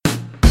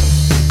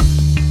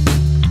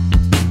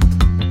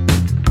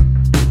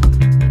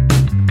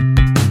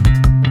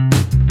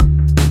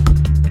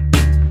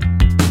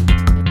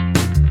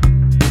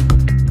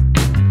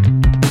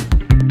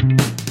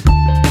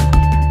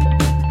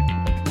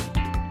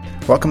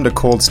Welcome to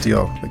Cold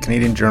Steel, the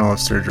Canadian Journal of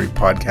Surgery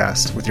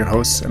podcast, with your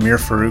hosts Amir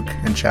Farouk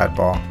and Chad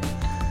Ball.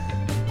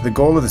 The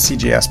goal of the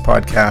CJS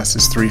podcast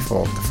is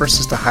threefold. The first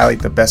is to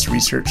highlight the best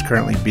research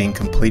currently being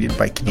completed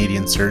by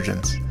Canadian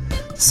surgeons.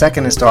 The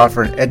second is to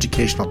offer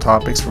educational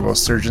topics for both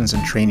surgeons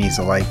and trainees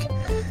alike.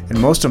 And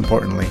most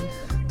importantly,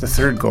 the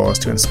third goal is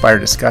to inspire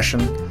discussion,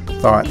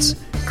 thoughts,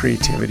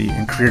 creativity,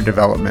 and career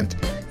development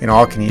in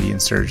all Canadian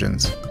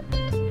surgeons.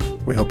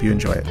 We hope you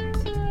enjoy it.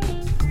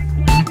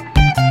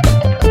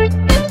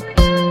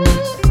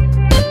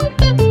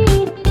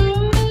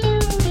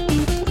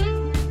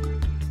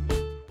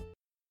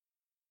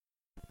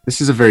 This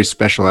is a very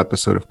special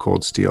episode of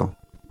Cold Steel.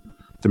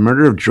 The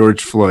murder of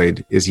George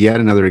Floyd is yet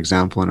another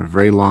example in a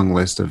very long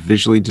list of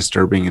visually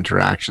disturbing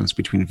interactions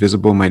between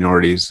visible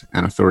minorities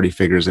and authority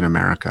figures in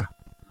America.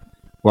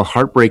 While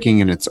heartbreaking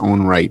in its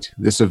own right,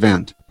 this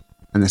event,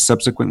 and the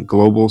subsequent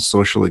global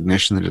social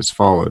ignition that has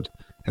followed,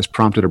 has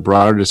prompted a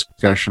broader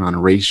discussion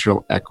on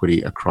racial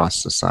equity across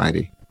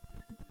society.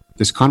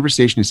 This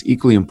conversation is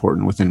equally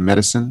important within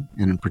medicine,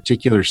 and in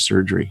particular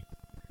surgery.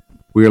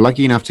 We are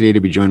lucky enough today to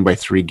be joined by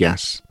three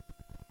guests.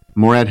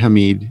 Morad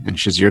Hamid and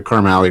Shazir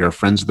Karmali are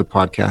friends of the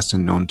podcast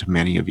and known to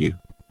many of you.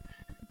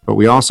 But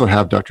we also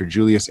have Dr.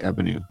 Julius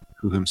Ebenau,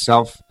 who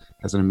himself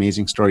has an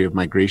amazing story of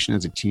migration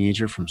as a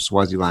teenager from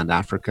Swaziland,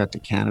 Africa to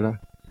Canada,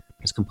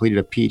 has completed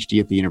a PhD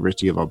at the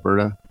University of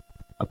Alberta,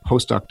 a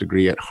postdoc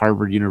degree at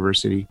Harvard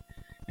University,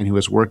 and who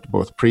has worked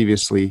both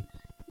previously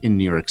in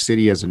New York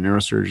City as a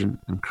neurosurgeon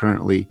and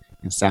currently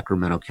in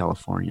Sacramento,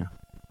 California.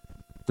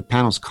 The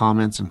panel's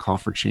comments and call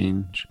for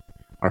change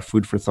are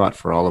food for thought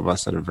for all of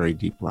us at a very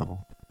deep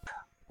level.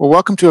 Well,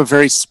 welcome to a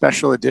very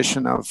special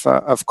edition of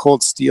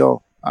Cold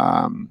Steel,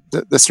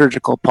 the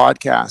surgical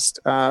podcast.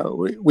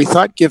 We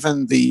thought,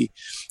 given the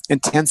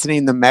intensity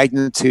and the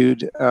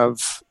magnitude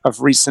of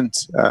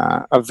recent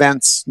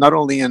events, not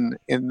only in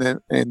the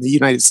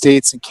United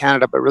States and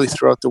Canada, but really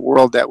throughout the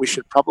world, that we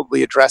should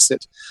probably address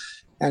it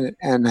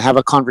and have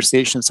a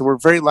conversation. So we're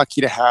very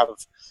lucky to have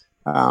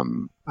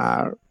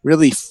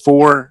really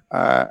four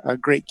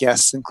great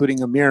guests,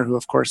 including Amir, who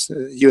of course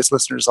you as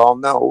listeners all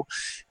know.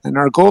 And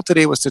our goal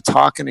today was to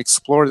talk and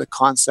explore the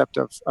concept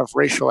of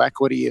racial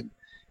equity, and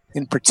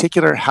in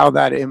particular how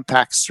that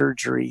impacts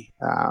surgery,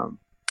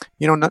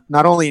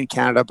 not only in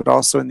Canada, but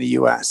also in the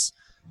US.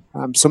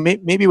 So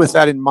maybe with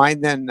that in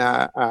mind then,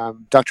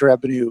 Dr.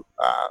 Ebenau,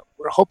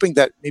 we're hoping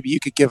that maybe you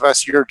could give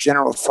us your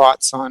general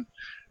thoughts on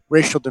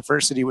racial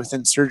diversity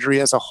within surgery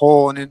as a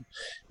whole, and in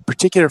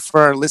particular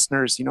for our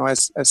listeners,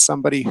 as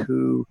somebody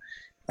who,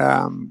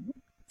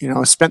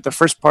 spent the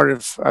first part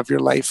of your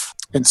life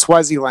in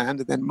Swaziland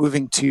and then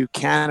moving to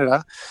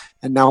Canada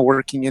and now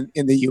working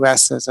in the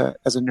US as a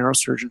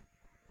neurosurgeon.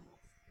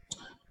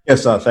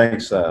 Yes,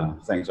 thanks,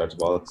 Dr.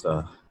 Ball. It's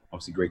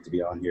obviously great to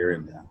be on here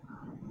and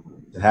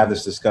to have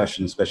this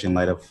discussion, especially in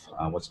light of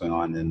what's going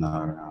on in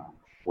our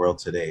world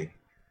today,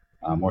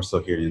 more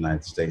so here in the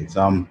United States.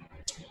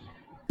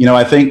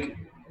 I think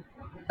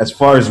as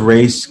far as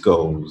race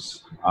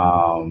goes,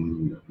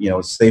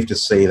 it's safe to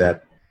say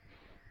that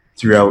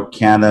throughout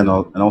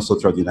Canada and also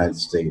throughout the United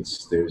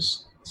States,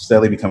 there's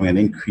steadily becoming an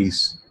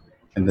increase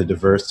in the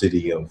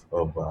diversity of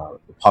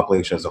the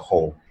population as a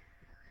whole.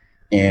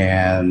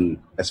 And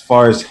as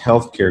far as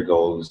healthcare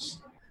goes,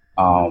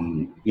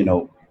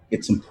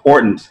 it's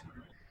important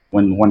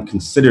when one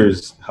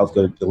considers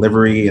healthcare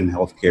delivery and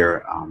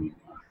healthcare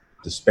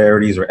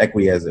disparities or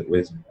equity, as it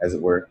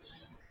were,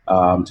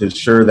 to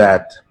ensure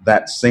that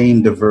that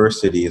same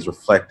diversity is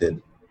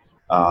reflected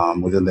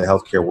within the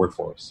healthcare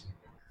workforce.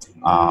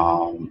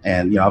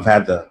 And I've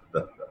had the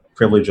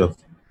privilege of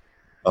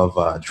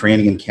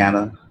training in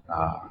Canada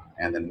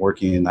and then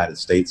working in the United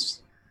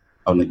States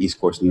on the East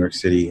Coast, New York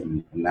City,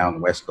 and now on the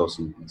West Coast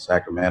in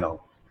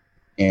Sacramento.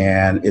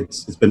 And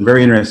it's been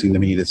very interesting to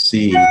me to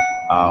see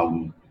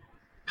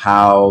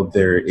how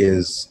there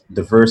is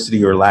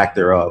diversity or lack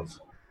thereof,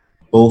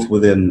 both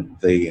within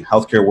the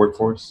healthcare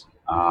workforce,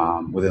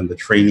 within the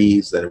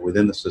trainees that are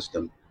within the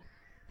system,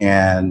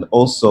 and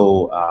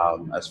also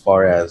as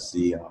far as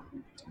the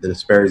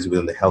disparities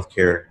within the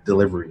healthcare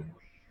delivery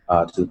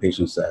to the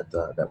patients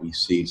that we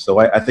see. So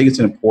I think it's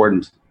an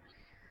important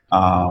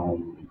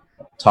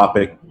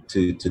topic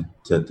to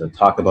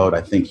talk about.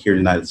 I think here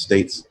in the United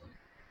States,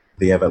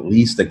 they have at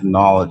least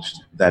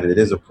acknowledged that it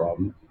is a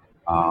problem,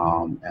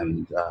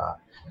 and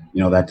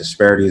that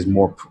disparity is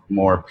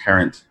more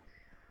apparent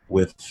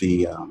with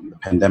the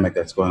pandemic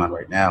that's going on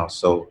right now.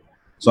 So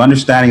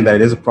understanding that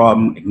it is a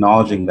problem,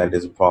 acknowledging that it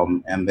is a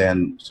problem, and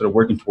then sort of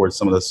working towards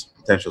some of the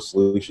potential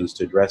solutions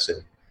to address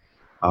it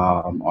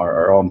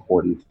are all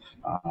important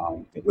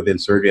within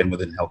surgery and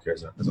within healthcare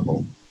as a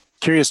whole.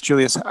 Curious,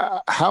 Julius,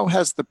 how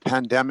has the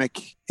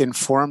pandemic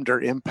informed or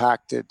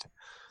impacted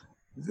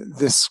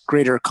this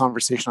greater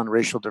conversation on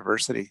racial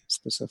diversity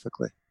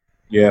specifically?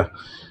 Yeah.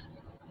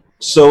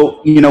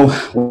 So,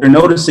 what we're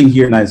noticing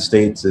here in the United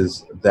States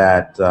is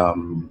that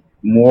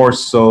more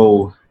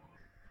so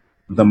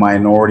the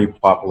minority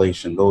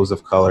population, those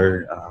of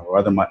color or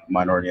other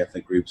minority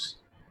ethnic groups,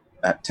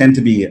 tend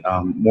to be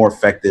more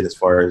affected as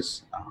far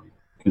as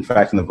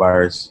contracting the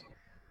virus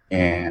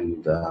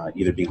and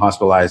either being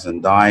hospitalized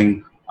and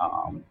dying.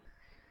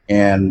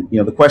 And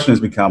the question has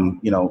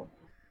become,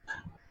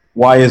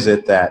 why is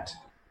it that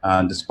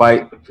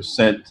despite the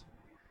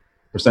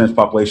percentage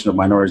population of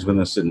minorities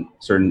within a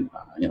certain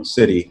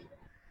city,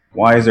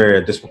 why is there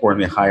a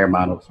disproportionately higher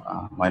amount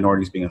of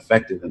minorities being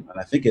affected? And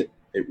I think it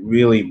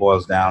really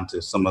boils down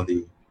to some of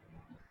the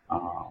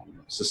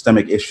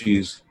systemic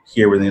issues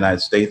here within the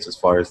United States as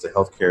far as the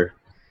healthcare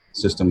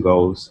system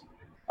goes,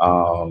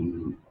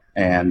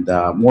 and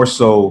more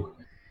so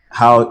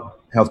how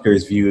healthcare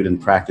is viewed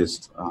and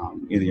practiced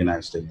in the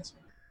United States.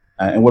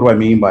 And what do I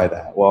mean by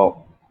that?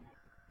 Well,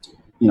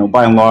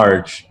 by and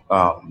large,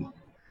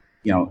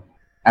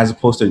 as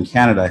opposed to in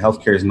Canada,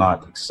 healthcare is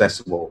not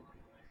accessible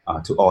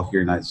to all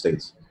here in the United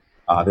States.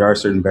 There are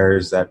certain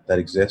barriers that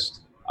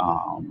exist,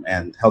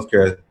 and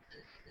healthcare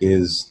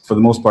is, for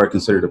the most part,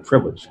 considered a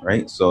privilege,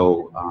 right?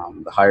 So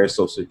the higher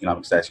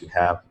socioeconomic status you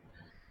have,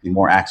 the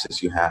more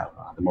access you have,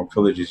 the more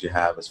privileges you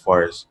have as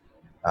far as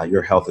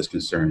your health is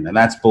concerned. And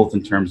that's both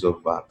in terms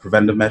of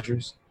preventive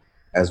measures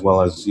as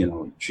well as,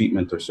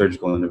 treatment or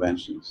surgical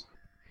interventions.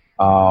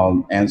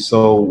 And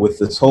so with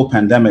this whole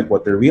pandemic,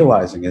 what they're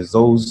realizing is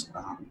those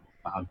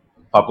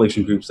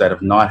population groups that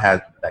have not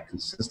had that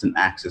consistent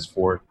access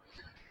for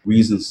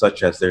reasons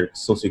such as their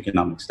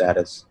socioeconomic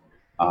status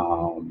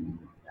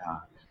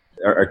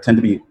tend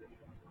to be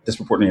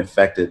disproportionately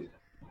affected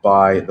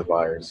by the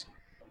virus.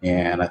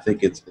 And I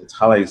think it's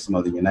highlighting some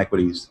of the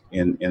inequities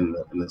in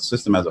the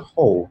system as a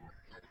whole,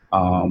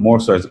 more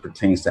so as it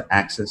pertains to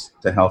access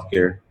to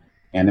healthcare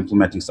and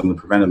implementing some of the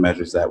preventive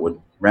measures that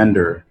would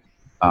render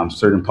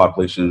certain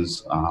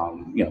populations,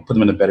 put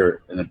them in a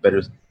better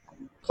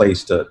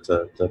place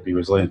to be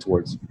resilient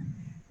towards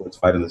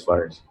fighting this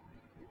virus.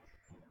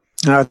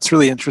 It's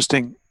really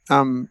interesting.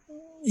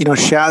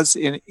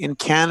 Shaz, in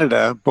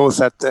Canada,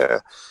 both at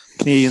the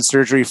Canadian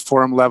Surgery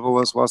Forum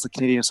level as well as the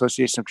Canadian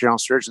Association of General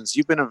Surgeons,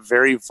 you've been a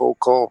very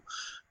vocal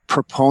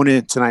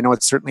proponent, and I know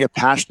it's certainly a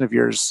passion of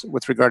yours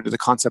with regard to the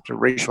concept of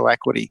racial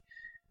equity.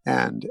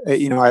 And,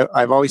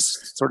 I've always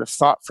sort of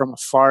thought from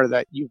afar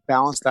that you've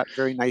balanced that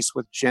very nice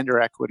with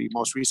gender equity,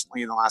 most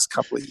recently in the last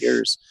couple of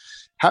years.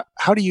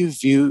 How do you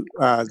view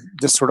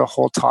this sort of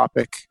whole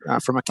topic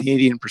from a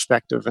Canadian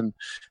perspective? And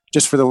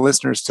just for the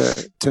listeners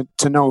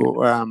to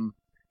know,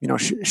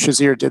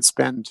 Shazir did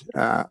spend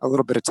a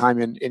little bit of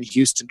time in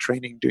Houston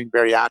training, doing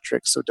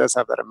bariatrics, so it does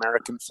have that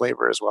American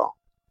flavor as well.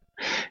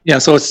 Yeah,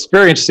 so it's a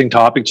very interesting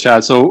topic,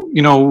 Chad. So,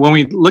 when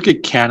we look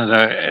at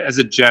Canada as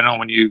a general,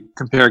 when you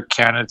compare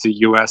Canada to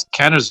US,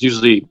 Canada's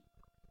usually,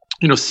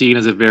 seen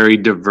as a very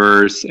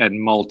diverse and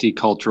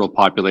multicultural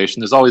population.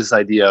 There's always this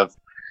idea of,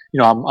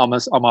 I'm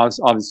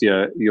obviously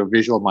a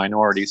visual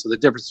minority. So the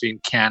difference between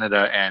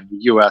Canada and the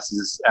US is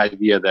this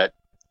idea that,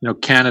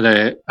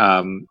 Canada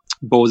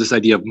bows this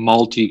idea of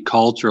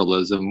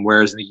multiculturalism,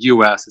 whereas in the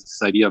US, it's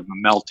this idea of a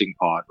melting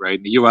pot, right?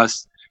 In the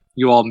US,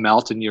 you all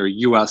melt and you're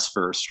US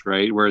first,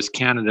 right? Whereas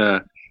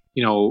Canada,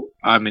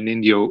 I'm an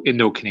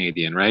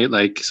Indo-Canadian, right?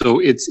 Like, so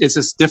it's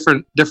this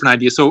different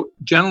idea. So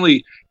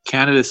generally,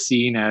 Canada is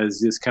seen as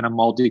this kind of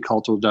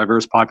multicultural,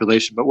 diverse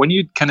population. But when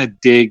you kind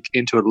of dig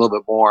into it a little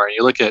bit more and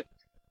you look at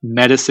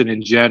medicine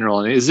in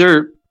general, and is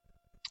there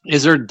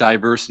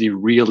diversity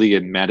really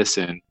in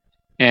medicine?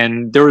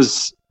 And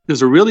there's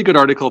a really good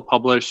article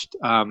published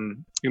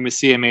in the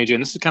CMAJ,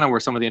 and this is kind of where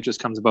some of the interest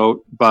comes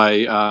about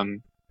by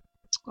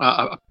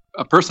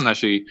a person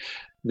actually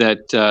that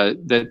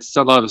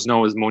a lot of us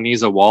know as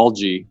Moniza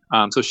Walji.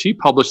 So she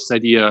published this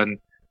idea on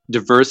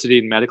diversity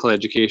in medical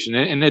education,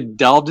 and it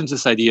delved into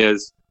this idea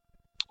as,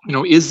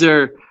 is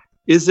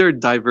there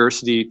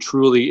diversity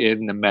truly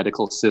in the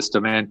medical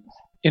system? And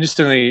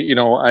interestingly,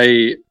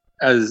 I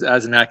as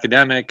an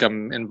academic,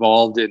 I'm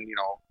involved in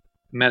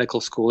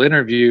medical school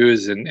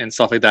interviews and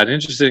stuff like that. And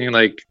interestingly,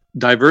 like,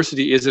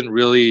 diversity isn't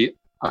really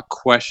a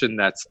question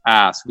that's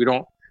asked. We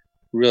don't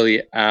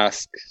really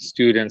ask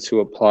students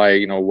who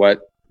apply, what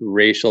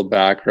racial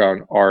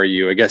background are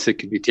you? I guess it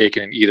could be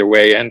taken in either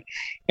way. And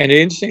the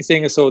interesting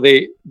thing is, so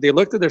they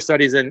looked at their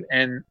studies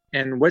and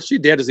what she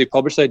did is they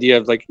published the idea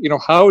of, like,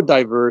 how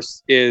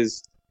diverse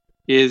is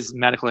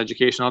medical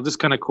education. I'll just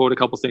kind of quote a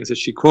couple things that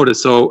she quoted.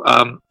 So,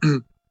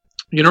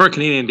 our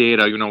Canadian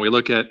data, we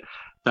look at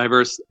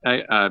diverse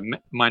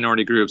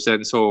minority groups.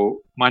 And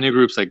so minority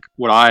groups like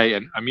what I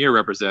and Amir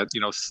represent,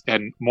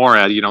 and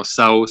Morad,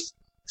 South,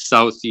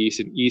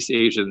 Southeast, and East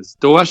Asians,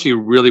 they're actually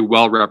really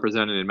well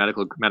represented in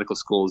medical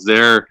schools.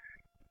 They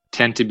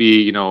tend to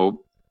be,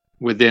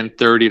 within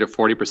 30 to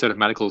 40% of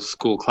medical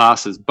school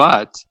classes.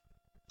 But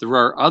there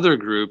are other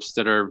groups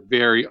that are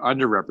very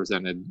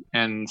underrepresented.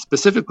 And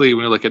specifically,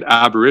 when we look at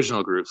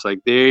Aboriginal groups,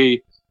 like,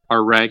 they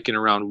are ranking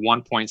around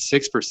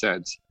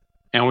 1.6%.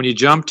 And when you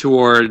jump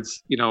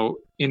towards,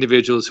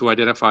 individuals who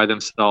identify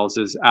themselves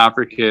as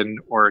African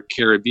or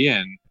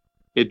Caribbean,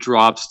 it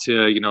drops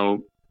to,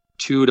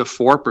 2 to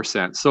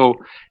 4%. So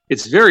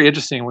it's very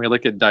interesting when we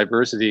look at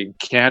diversity in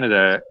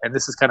Canada. And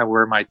this is kind of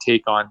where my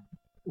take on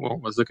what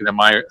was looking at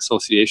my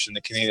association,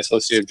 the Canadian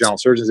Association of General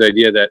Surgeons, the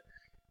idea that,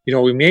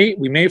 we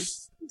may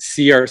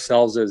see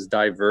ourselves as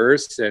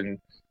diverse and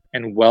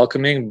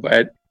welcoming,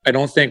 but I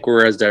don't think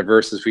we're as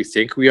diverse as we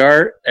think we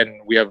are,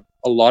 and we have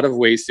a lot of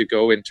ways to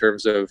go in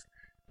terms of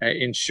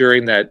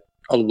ensuring that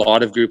a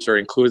lot of groups are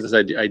included in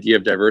this idea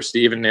of diversity,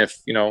 even if,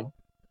 you know,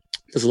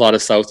 there's a lot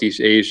of Southeast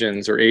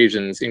Asians or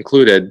Asians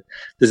included.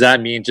 Does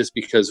that mean just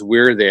because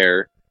we're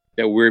there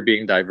that we're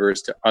being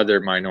diverse to other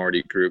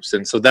minority groups?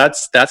 And so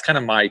that's kind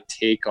of my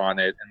take on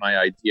it and my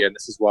idea. And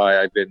this is why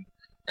I've been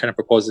kind of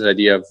proposing the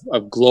idea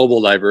of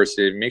global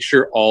diversity, make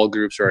sure all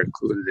groups are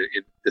included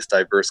in this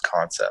diverse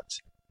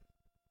concept.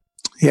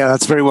 Yeah,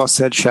 that's very well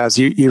said, Shaz.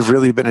 You've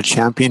really been a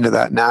champion of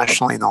that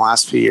nationally in the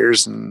last few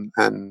years, and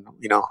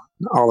you know,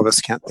 all of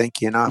us can't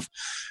thank you enough.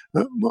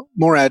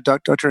 Morad,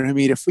 Dr.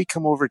 Hamid, if we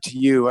come over to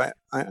you,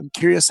 I'm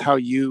curious how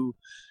you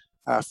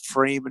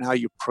frame and how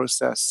you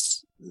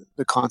process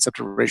the concept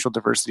of racial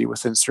diversity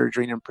within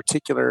surgery, and in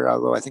particular,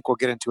 although I think we'll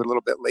get into it a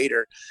little bit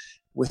later,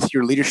 with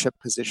your leadership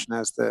position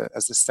as the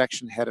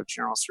section head of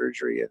general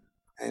surgery and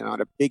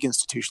at a big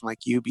institution like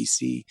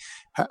UBC,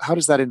 how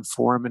does that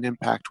inform and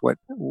impact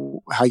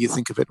how you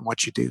think of it and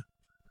what you do?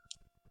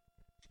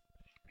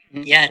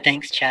 Yeah,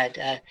 thanks,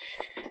 Chad.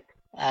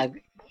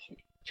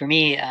 For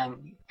me,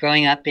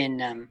 growing up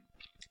in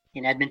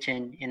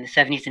Edmonton in the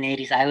 70s and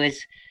 80s, I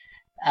was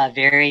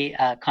very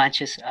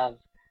conscious of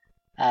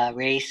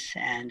race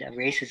and of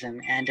racism,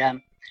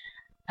 and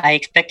I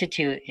expected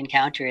to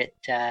encounter it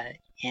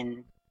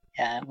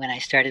when I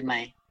started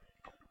my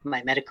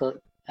medical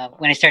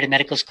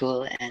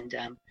school and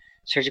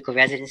surgical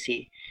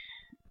residency.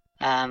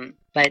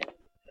 But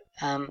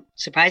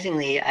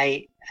surprisingly,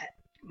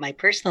 my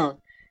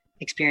personal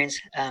experience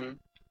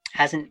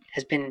has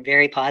been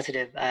very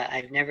positive.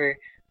 I've never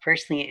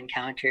personally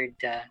encountered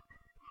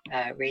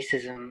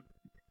racism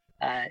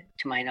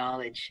to my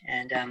knowledge,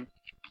 and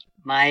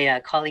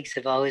my colleagues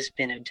have always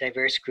been a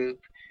diverse group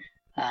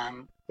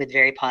with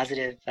very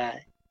positive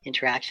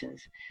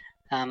interactions.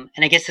 And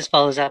I guess this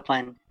follows up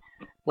on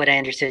what I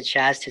understood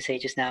Shaz to say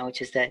just now,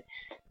 which is that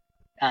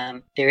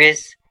there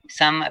is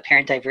some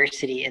apparent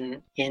diversity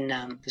in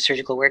the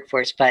surgical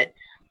workforce, but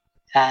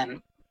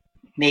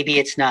maybe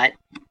it's not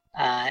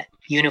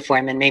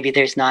uniform, and maybe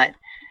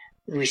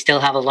we still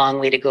have a long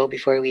way to go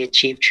before we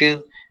achieve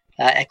true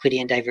equity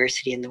and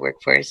diversity in the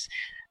workforce.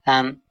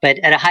 But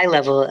at a high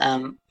level,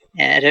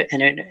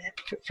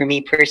 for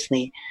me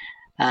personally,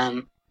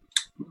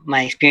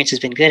 my experience has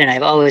been good, and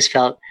I've always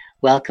felt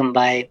welcomed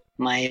by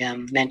my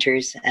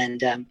mentors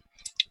and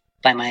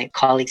by my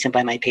colleagues and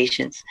by my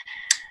patients.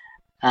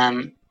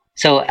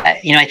 So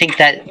I think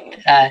that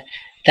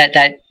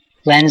that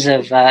lens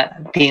of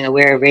being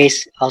aware of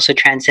race also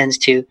transcends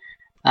to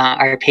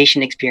our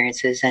patient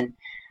experiences, and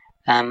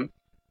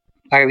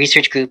our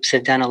research groups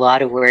have done a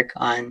lot of work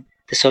on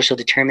the social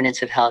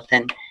determinants of health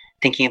and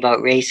thinking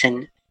about race,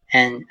 and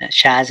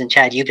Shaz and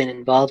Chad, you've been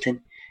involved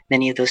in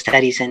many of those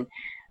studies, and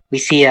we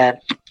see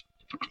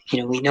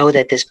we know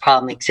that this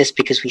problem exists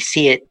because we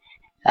see it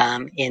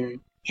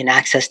in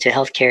access to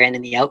healthcare and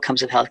in the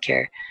outcomes of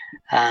healthcare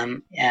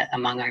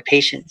among our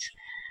patients.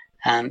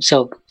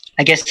 So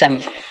I guess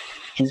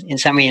in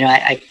summary,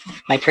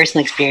 my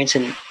personal experience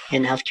in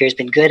healthcare has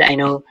been good. I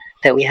know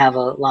that we have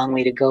a long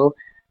way to go.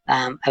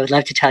 I would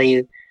love to tell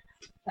you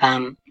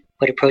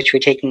what approach we're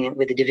taking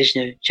with the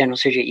Division of General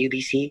Surgery at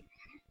UBC,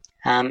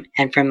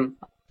 and from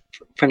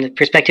the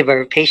perspective of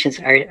our patients,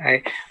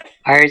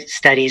 our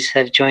studies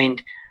have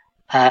joined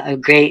a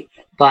great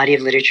body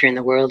of literature in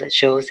the world that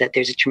shows that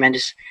there's a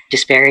tremendous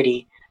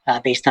disparity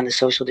based on the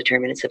social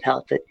determinants of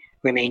health that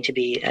remain to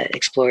be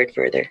explored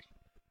further.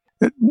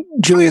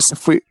 Julius,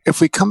 if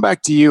we come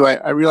back to you,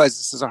 I realize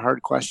this is a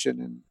hard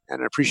question,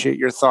 and I appreciate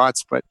your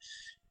thoughts, but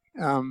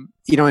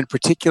in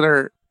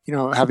particular,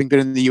 having been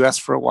in the U.S.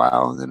 for a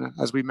while, and then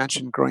as we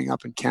mentioned, growing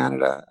up in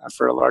Canada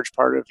for a large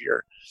part of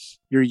your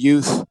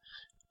youth,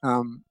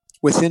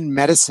 within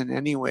medicine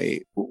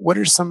anyway, what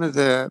are some of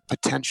the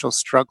potential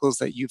struggles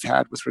that you've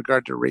had with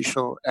regard to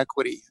racial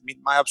equity? I mean,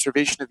 my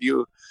observation of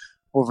you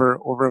over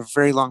a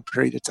very long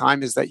period of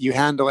time is that you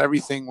handle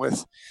everything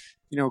with,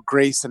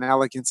 grace and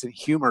elegance and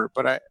humor,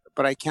 but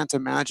I can't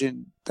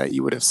imagine that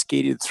you would have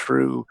skated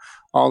through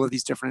all of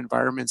these different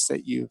environments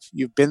that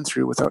you've been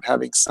through without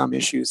having some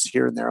issues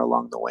here and there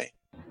along the way.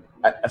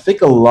 I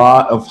think a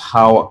lot of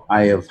how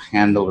I have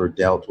handled or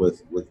dealt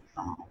with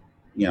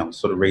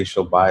sort of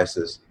racial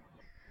biases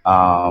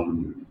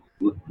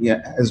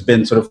has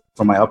been sort of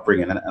from my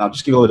upbringing, and I'll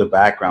just give you a little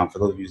background for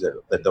those of you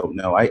that don't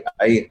know. I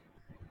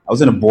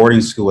was in a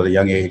boarding school at a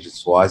young age in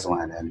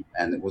Swaziland,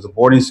 and it was a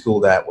boarding school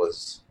that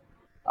was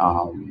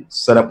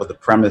set up with the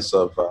premise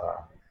of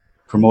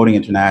promoting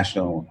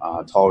international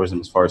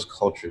tolerism as far as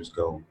cultures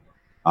go.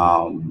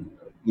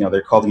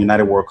 They're called the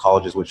United World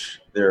Colleges,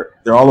 which they're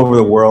all over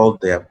the world.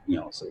 They have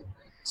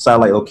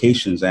satellite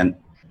locations, and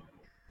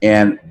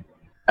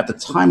at the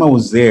time I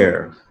was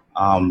there,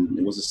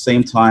 it was the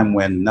same time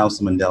when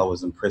Nelson Mandela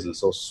was in prison.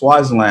 So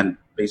Swaziland,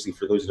 basically,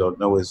 for those who don't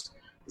know, is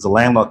a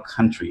landlocked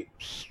country,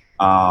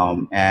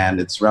 and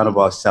it's surrounded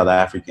by South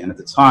Africa. And at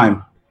the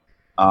time,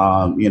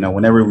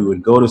 whenever we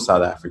would go to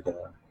South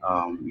Africa,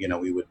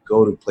 We would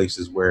go to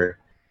places where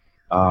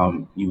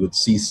you would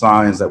see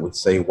signs that would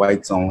say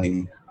whites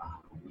only,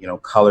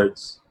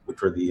 coloreds,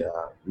 which were the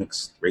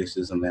mixed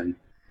races, and then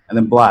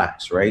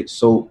blacks, right?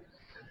 So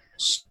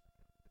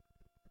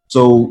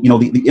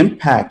the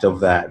impact of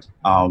that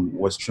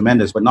was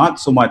tremendous, but not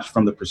so much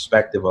from the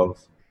perspective of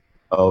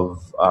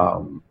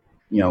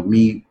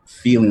me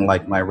feeling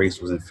like my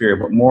race was inferior,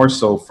 but more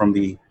so from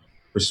the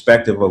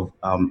perspective of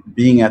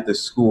being at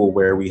this school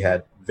where we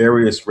had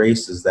various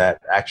races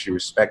that actually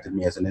respected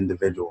me as an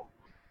individual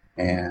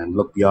and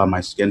looked beyond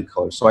my skin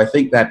color. So I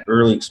think that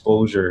early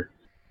exposure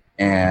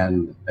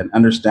and an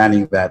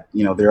understanding that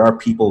there are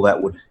people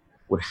that would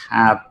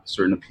have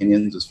certain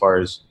opinions as far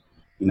as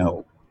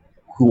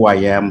who I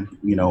am,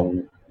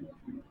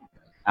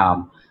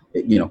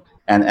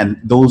 and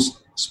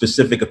those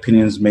specific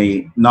opinions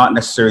may not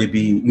necessarily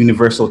be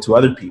universal to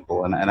other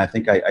people, and I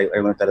think I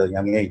learned that at a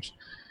young age.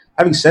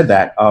 Having said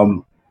that,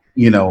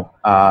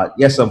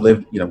 yes, I've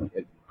lived,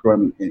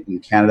 growing in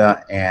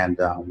Canada and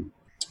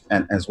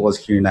as well as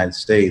here in the United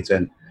States,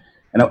 and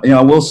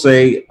I will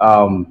say,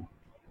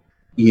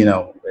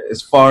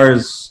 as far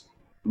as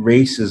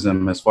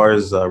racism, as far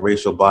as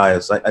racial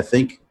bias, I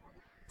think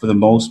for the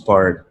most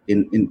part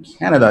in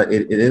Canada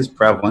it is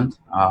prevalent.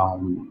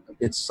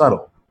 It's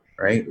subtle,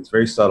 right? It's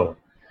very subtle,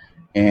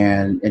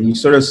 and you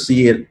sort of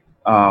see it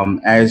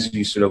as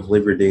you sort of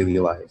live your daily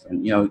life.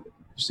 And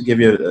just to give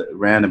you a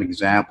random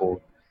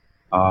example,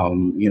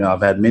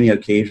 I've had many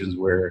occasions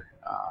where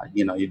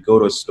you'd go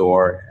to a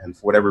store and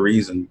for whatever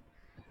reason,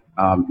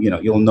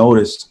 you'll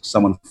notice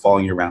someone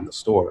following you around the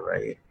store,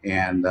 right?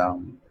 And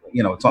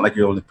it's not like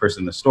you're the only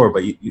person in the store,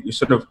 but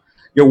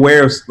you're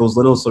aware of those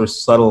little sort of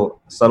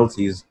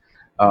subtleties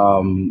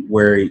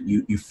where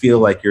you feel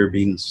like you're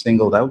being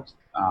singled out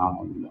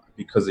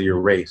because of your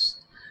race.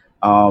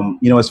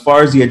 As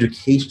far as the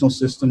educational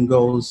system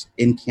goes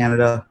in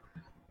Canada,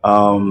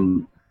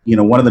 one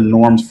of the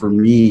norms for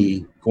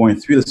me going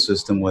through the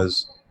system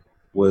was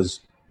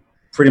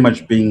pretty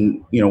much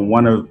being,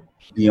 one of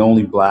the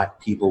only Black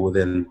people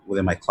within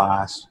my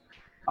class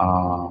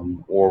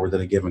or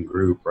within a given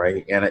group,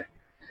 right? And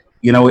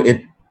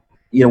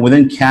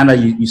within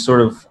Canada, you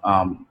sort of,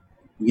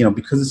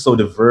 because it's so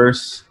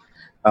diverse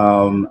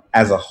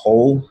as a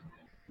whole,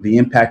 the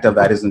impact of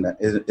that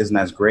isn't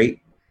as great.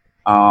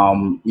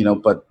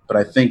 But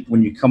I think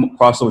when you come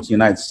across over to the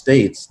United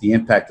States, the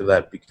impact of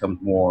that becomes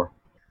more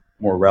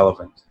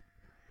relevant.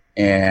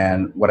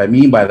 And what I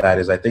mean by that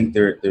is I think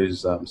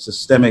there's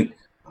systemic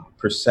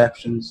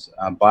perceptions,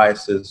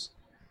 biases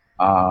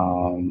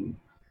when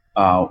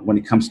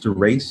it comes to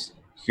race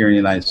here in the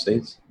United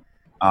States,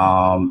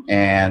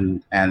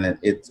 and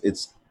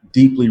it's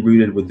deeply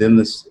rooted within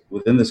this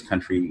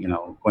country.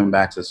 Going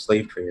back to the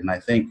slave trade, and I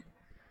think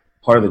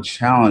part of the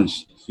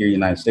challenge here in the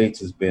United States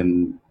has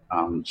been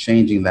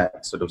changing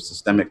that sort of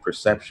systemic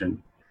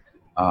perception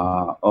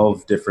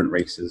of different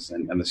races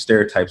and the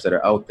stereotypes that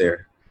are out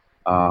there,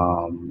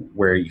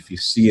 where if you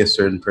see a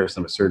certain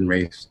person of a certain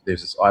race,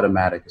 there's this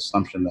automatic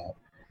assumption that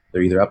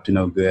they're either up to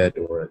no good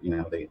or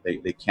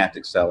they can't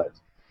excel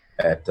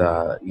at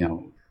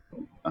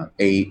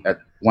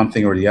one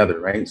thing or the other,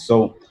 right?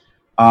 So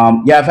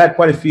I've had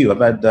quite a few. I've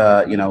had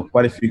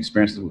quite a few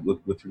experiences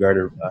with regard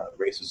to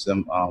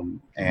racism,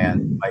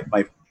 and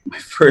my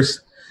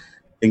first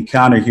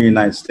encounter here in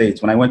the United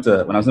States when I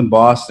was in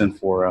Boston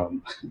for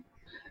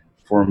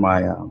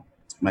my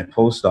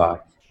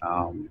postdoc.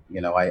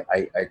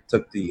 I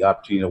took the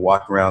opportunity to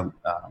walk around,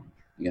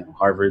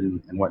 Harvard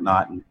and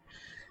whatnot,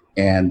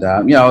 and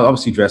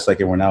obviously dressed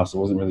like everyone else.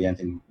 There wasn't really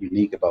anything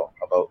unique about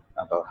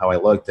how I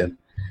looked, and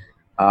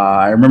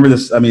I remember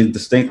this,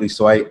 distinctly.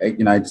 So I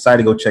decided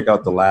to go check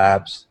out the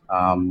labs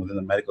within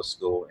the medical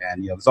school,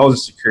 and there's always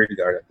a security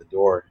guard at the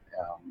door,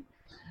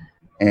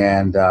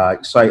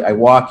 so I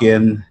walk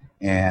in,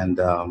 and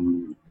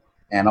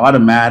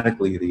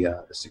automatically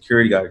the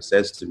security guard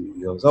says to me,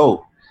 he goes,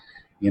 "Oh,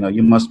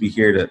 you must be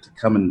here to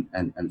come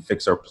and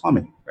fix our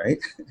plumbing, right?"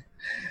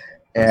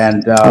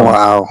 And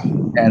wow.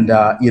 And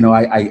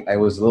I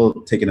was a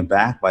little taken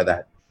aback by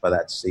that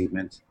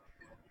statement.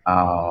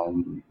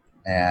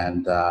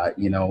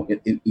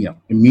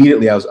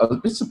 Immediately I was a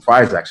bit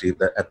surprised actually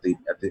at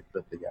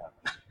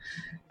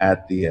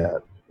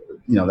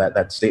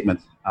that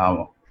statement.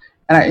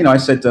 And I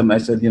said to him, I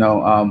said,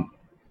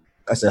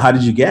 "How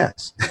did you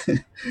guess?"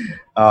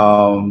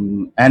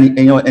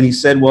 And he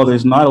said, "Well,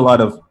 there's not a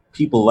lot of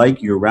people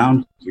like you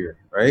around here,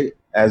 right?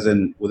 As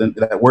in within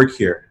that work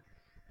here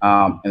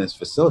in this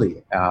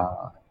facility."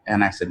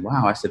 And I said,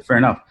 "Wow." I said, "Fair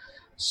enough."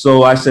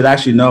 So I said,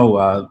 "Actually, no.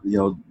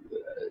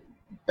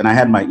 And I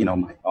had my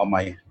all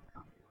my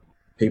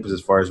papers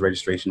as far as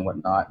registration and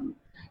whatnot, and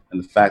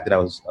the fact that I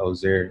was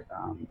there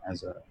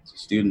as a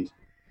student."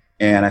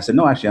 And I said,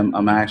 "No, actually,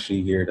 I'm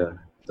actually here to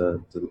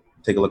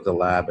take a look at the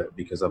lab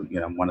because I'm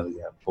one of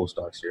the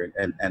postdocs here."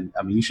 And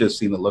you should have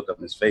seen the look on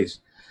his face.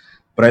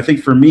 But I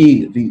think for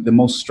me, the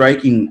most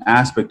striking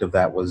aspect of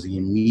that was the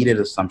immediate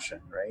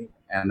assumption, right?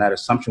 And that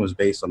assumption was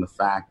based on the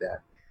fact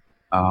that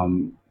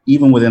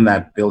even within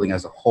that building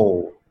as a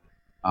whole,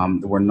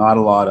 there were not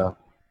a lot of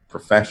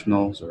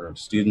professionals or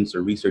students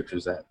or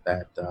researchers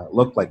that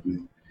looked like me,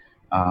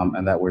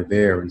 and that were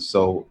there. And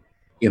so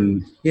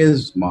in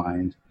his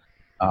mind,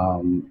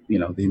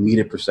 the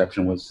immediate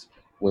perception was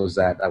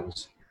that I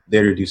was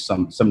there to do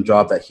some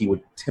job that he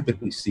would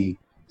typically see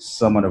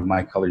someone of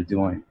my color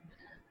doing.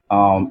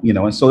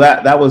 And so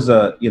that was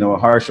a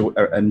harsh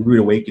and rude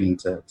awakening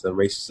to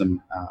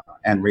racism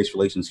and race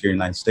relations here in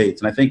the United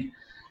States. And I think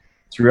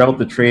throughout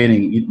the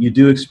training, you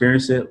do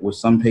experience it with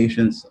some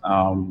patients.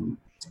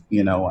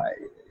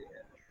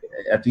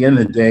 At the end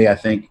of the day, I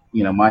think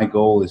my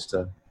goal is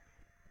to,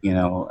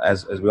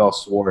 as we all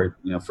swore,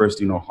 first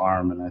do no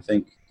harm. And I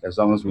think as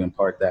long as we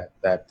impart that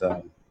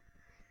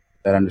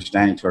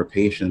understanding to our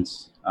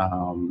patients,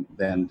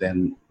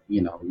 then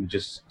you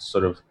just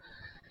sort of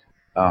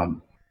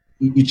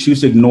you choose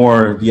to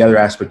ignore the other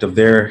aspect of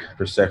their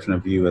perception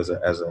of you as a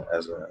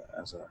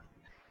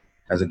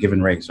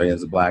given race, right?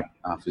 As a Black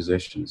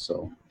physician.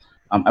 So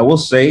I will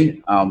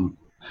say,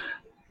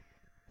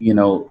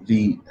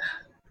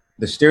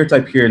 the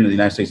stereotype here in the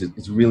United States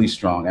is really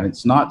strong, and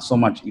it's not so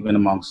much even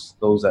amongst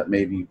those that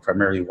may be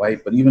primarily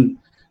white, but even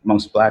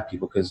amongst Black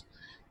people, because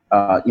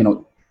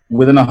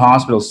within a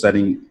hospital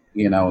setting,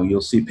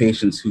 you'll see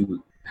patients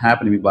who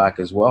happen to be Black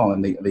as well,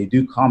 and they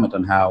do comment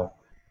on how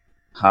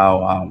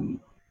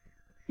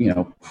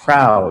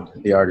proud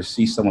they are to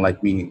see someone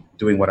like me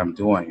doing what I'm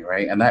doing,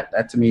 right? And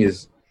that to me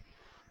is,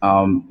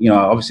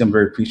 obviously I'm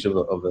very appreciative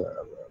of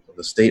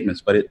the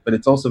statements, but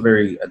it's also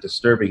very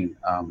disturbing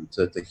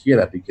to hear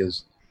that,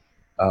 because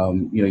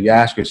you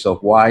ask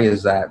yourself, why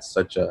is that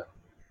such a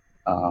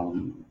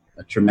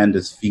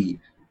tremendous feat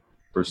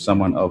for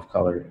someone of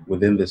color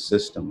within this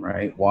system,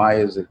 right? Why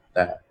is it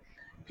that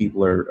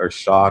people are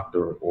shocked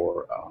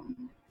or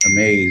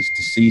amazed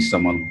to see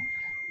someone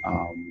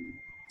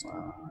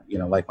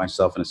like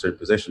myself in a certain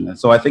position? And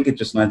so I think it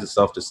just lends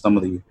itself to some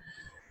of the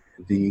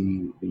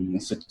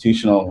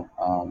institutional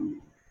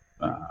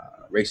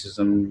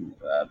racism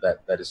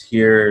that is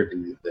here,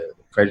 the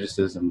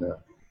prejudices and the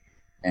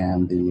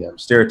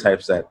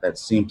stereotypes that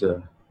seem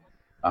to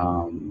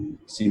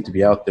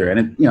be out there,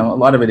 and a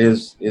lot of it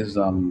is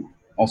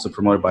also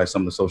promoted by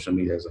some of the social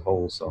media as a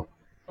whole. So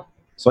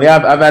yeah,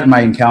 I've had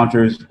my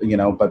encounters,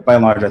 but by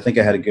and large, I think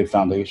I had a good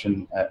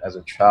foundation as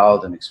a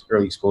child and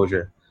early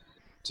exposure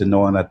to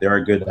knowing that there are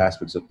good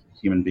aspects of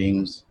human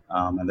beings,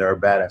 and there are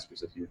bad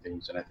aspects of human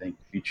beings. And I think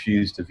if you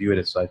choose to view it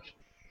as such,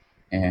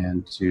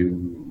 and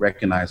to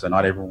recognize that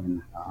not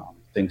everyone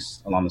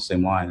thinks along the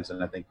same lines,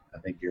 and I think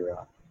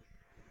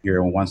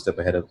you're one step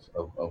ahead of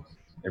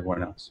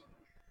everyone else.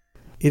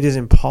 It is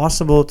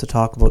impossible to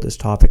talk about this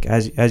topic,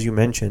 as you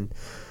mentioned,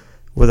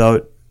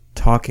 without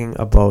talking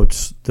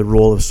about the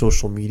role of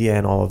social media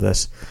and all of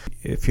this.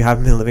 If you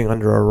haven't been living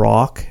under a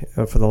rock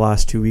for the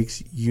last 2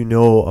 weeks, you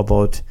know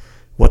about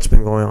what's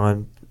been going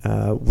on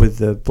with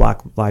the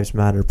Black Lives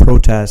Matter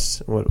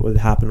protests, what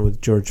happened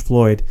with George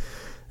Floyd.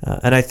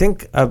 And I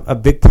think a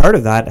big part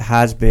of that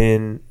has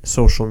been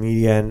social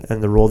media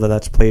and the role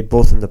that's played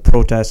both in the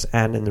protests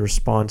and in the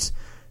response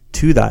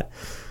to that.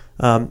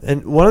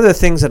 And one of the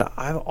things that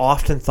I've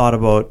often thought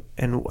about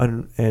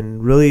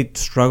and really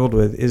struggled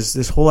with is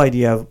this whole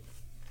idea of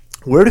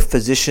where do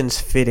physicians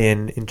fit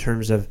in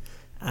terms of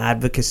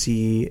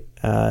advocacy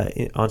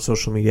on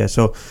social media.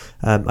 So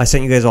I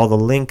sent you guys all the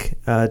link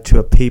to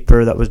a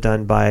paper that was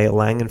done by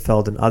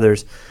Langenfeld and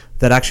others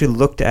that actually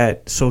looked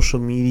at social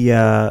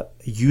media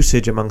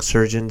usage among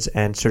surgeons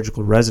and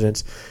surgical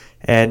residents.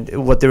 And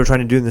what they were trying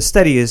to do in the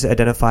study is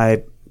identify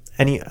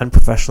any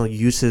unprofessional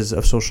uses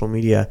of social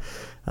media,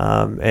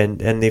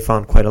 and they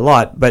found quite a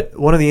lot. But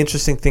one of the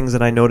interesting things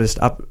that I noticed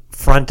up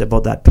front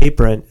about that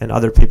paper and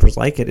other papers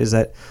like it is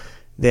that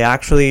they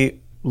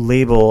actually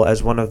label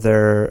as one of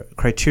their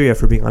criteria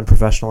for being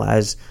unprofessional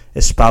as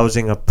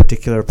espousing a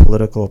particular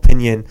political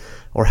opinion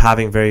or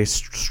having very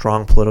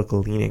strong political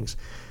leanings.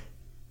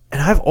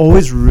 And I've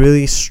always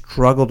really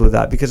struggled with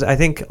that, because I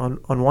think on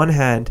one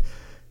hand,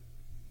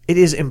 it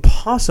is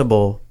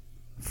impossible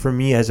for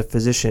me as a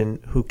physician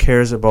who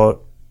cares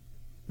about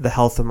the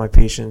health of my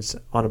patients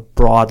on a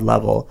broad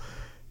level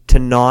to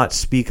not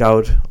speak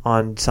out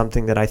on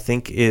something that I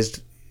think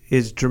is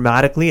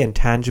dramatically and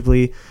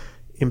tangibly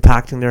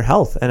impacting their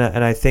health. And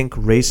I think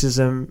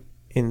racism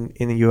in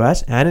the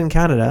US and in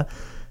Canada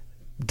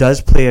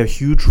does play a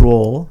huge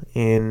role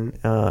in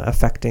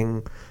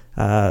affecting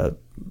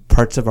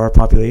parts of our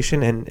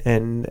population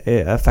and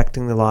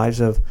affecting the lives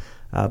of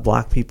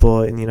Black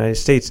people in the United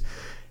States.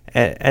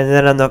 And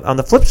then on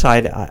the flip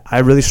side, I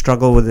really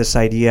struggle with this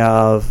idea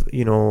of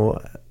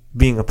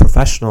being a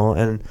professional,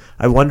 and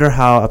I wonder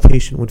how a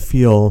patient would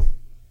feel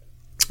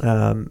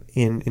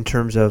in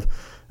terms of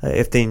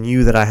if they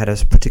knew that I had a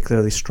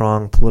particularly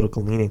strong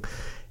political leaning.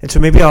 And so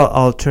maybe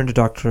I'll turn to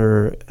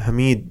Dr.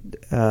 Hamid,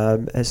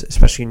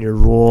 especially in your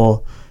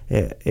role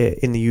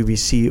in the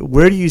UBC.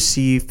 Where do you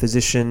see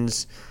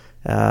physicians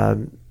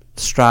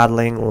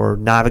straddling or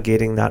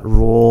navigating that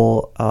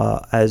role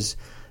as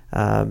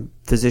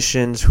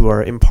physicians who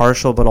are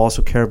impartial but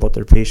also care about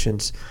their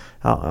patients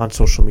on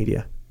social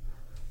media?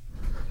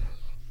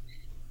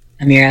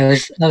 Amir,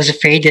 I was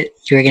afraid that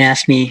you were going to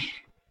ask me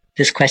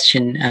this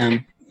question.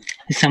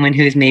 As someone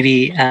who's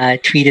maybe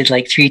tweeted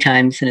like 3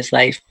 times in his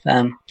life,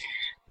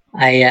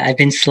 I've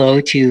been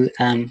slow to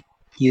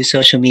use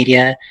social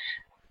media.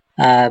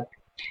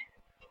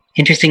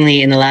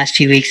 Interestingly, in the last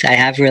few weeks, I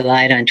have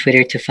relied on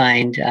Twitter to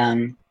find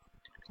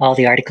all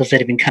the articles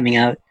that have been coming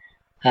out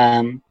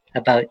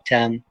about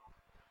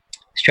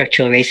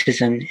structural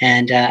racism.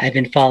 And I've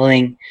been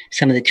following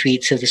some of the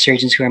tweets of the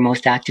surgeons who are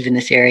most active in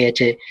this area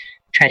to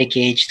try to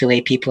gauge the way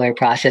people are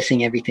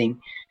processing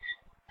everything.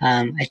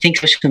 I think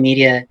social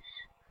media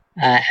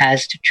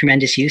has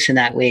tremendous use in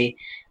that way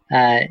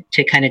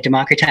to kind of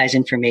democratize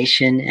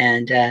information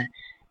and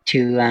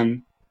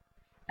to,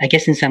 I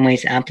guess, in some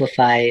ways,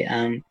 amplify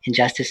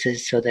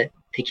injustices so that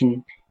they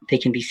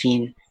can be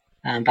seen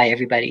by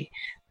everybody.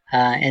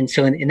 And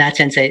so, in that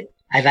sense,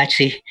 I've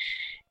actually,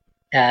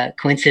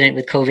 coincident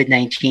with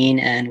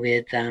COVID-19 and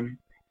with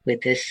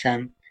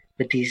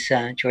these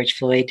George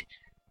Floyd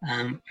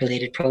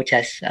related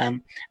protests,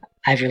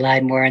 I've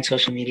relied more on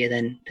social media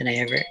than I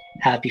ever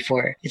have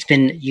before. It's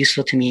been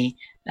useful to me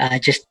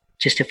just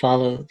to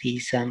follow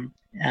these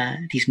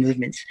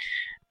movements.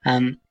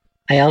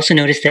 I also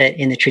noticed that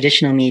in the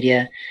traditional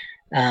media,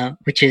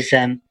 which is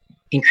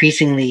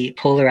increasingly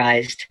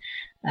polarized,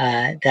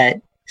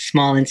 that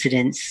small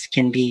incidents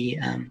can be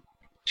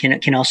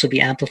can also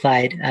be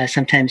amplified,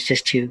 sometimes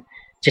just to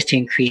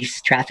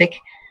increase traffic.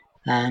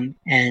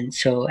 And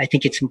so I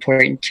think it's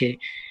important to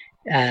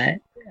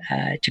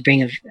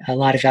bring a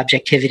lot of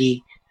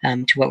objectivity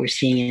to what we're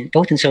seeing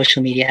both in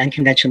social media and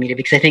conventional media,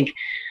 because I think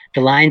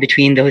the line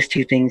between those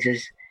two things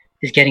is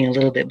getting a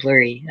little bit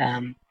blurry.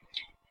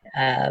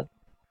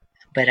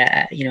 But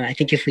I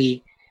think if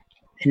we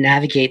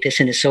navigate this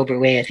in a sober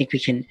way, I think we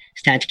can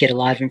stand to get a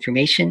lot of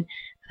information.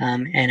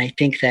 And I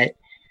think that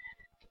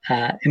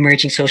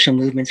emerging social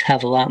movements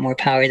have a lot more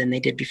power than they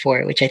did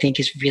before, which I think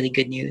is really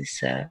good news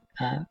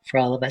for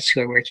all of us who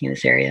are working in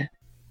this area.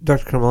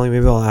 Dr. Carnevale,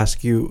 maybe I'll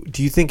ask you,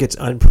 do you think it's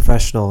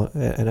unprofessional?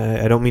 And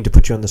I don't mean to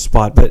put you on the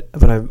spot, but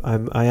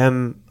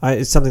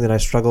it's something that I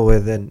struggle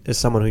with, and as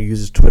someone who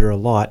uses Twitter a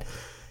lot,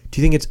 do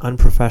you think it's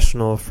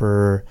unprofessional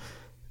for,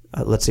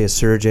 let's say, a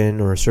surgeon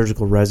or a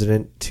surgical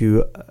resident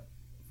to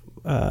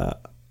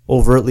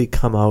overtly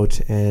come out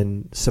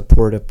and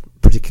support a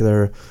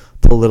particular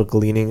political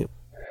leaning?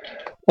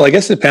 Well, I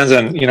guess it depends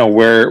on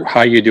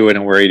how you do it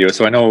and where you do it.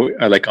 So I know,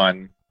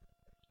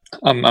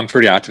 I'm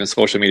pretty active in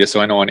social media,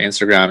 so I know on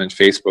Instagram and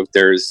Facebook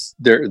there's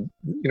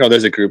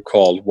a group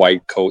called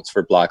White Coats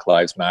for Black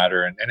Lives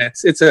Matter, and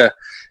it's a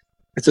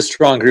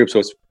strong group. So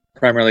it's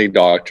primarily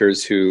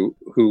doctors who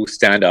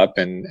stand up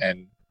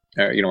and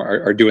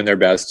are doing their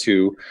best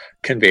to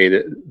convey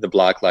the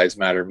Black Lives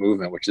Matter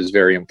movement, which is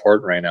very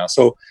important right now.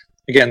 So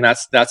again,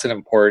 that's an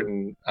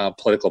important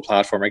political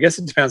platform. I guess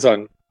it depends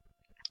on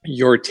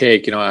your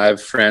take. I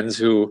have friends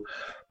who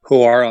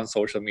are on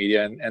social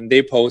media and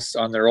they post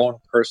on their own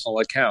personal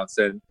accounts,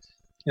 and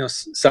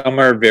some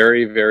are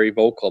very, very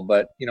vocal,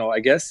 but I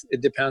guess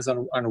it depends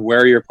on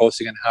where you're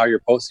posting and how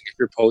you're posting. If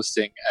you're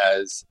posting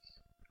as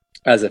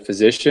a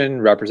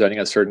physician representing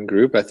a certain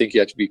group, I think you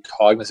have to be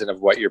cognizant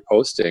of what you're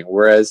posting.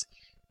 Whereas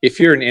if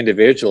you're an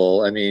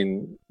individual,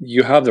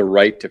 you have the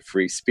right to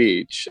free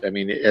speech.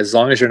 As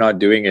long as you're not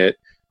doing it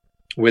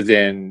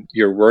within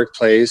your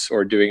workplace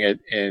or doing it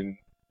in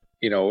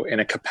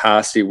a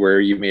capacity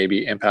where you may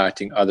be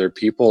impacting other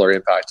people or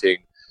impacting,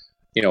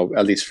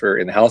 at least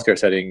in the healthcare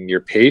setting, your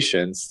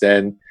patients,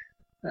 then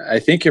I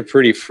think you're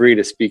pretty free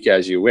to speak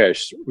as you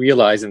wish,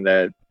 realizing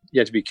that you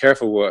have to be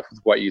careful with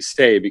what you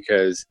say,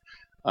 because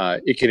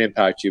it can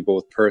impact you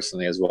both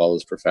personally as well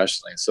as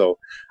professionally. So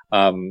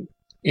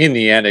in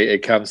the end,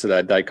 it comes to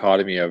that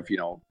dichotomy of,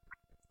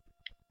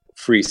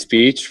 free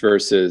speech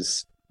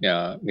versus,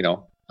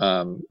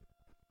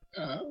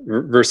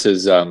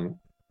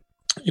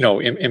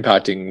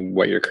 impacting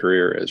what your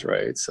career is,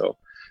 right? So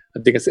I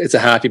think it's a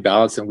happy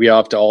balance, and we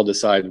have to all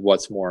decide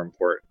what's more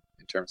important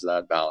in terms of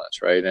that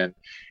balance, right? And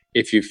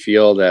if you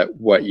feel that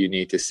what you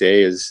need to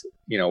say is,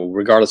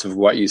 regardless of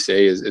what you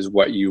say is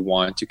what you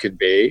want to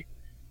convey,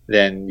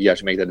 then you have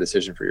to make that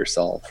decision for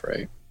yourself,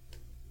 right?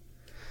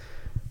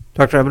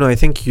 Dr. Abino, I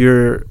think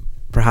you're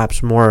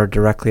perhaps more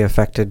directly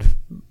affected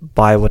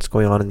by what's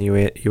going on in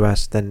the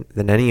U.S. than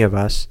any of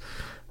us.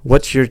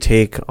 What's your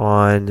take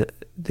on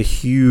the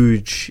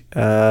huge,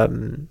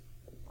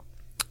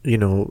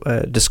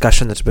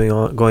 discussion that's going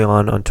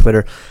on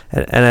Twitter?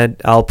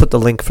 And I'll put the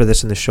link for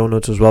this in the show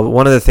notes as well. But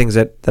one of the things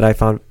that I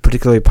found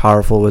particularly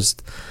powerful was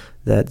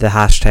the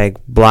hashtag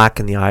Black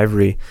in the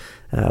Ivory,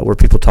 where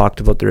people talked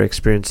about their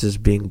experiences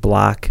being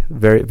Black,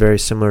 very, very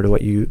similar to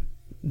what you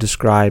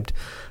described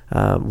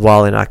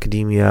while in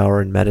academia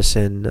or in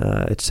medicine,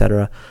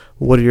 etc.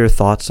 What are your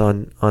thoughts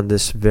on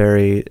this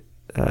very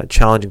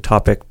challenging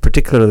topic,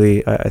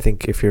 particularly, I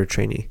think, if you're a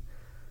trainee?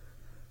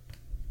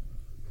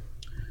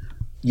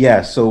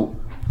 Yeah, so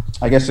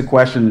I guess the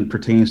question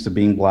pertains to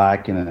being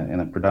Black in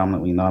a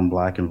predominantly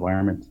non-Black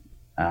environment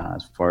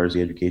as far as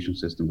the education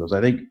system goes.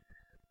 I think,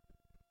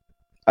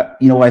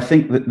 I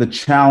think that the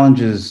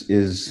challenge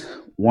is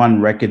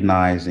one,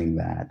 recognizing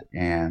that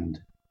and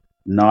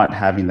not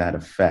having that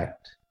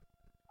affect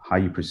how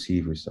you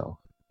perceive yourself.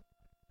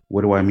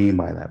 What do I mean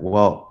by that?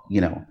 Well,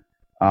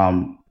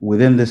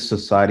 within this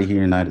society here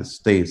in the United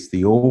States,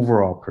 the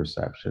overall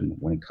perception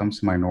when it comes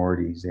to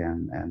minorities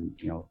and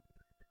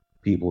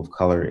people of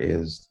color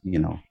is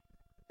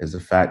is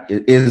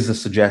the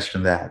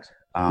suggestion that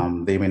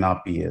they may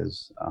not be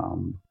as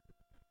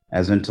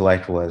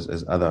intellectual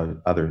as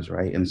others,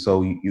 right? And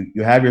so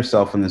you have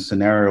yourself in this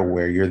scenario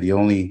where you're the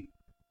only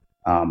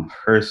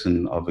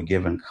person of a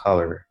given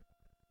color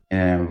in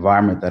an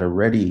environment that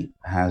already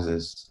has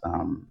this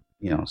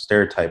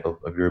stereotype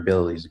of your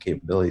abilities and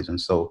capabilities. And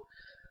so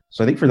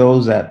I think for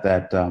those that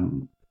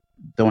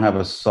don't have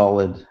a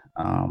solid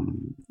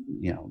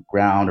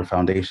ground or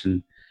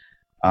foundation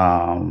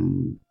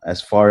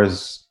as far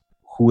as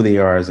who they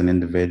are as an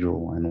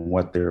individual and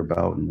what they're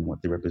about and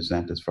what they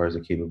represent as far as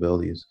their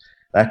capabilities,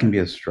 that can be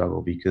a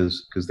struggle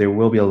because there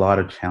will be a lot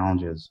of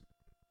challenges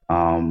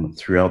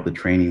throughout the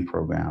training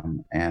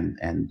program. And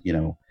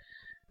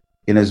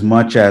in as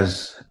much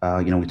as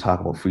we talk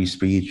about free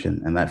speech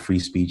and that free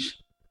speech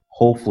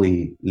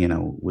hopefully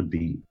would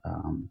be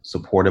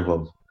supportive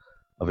of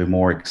a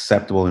more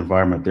acceptable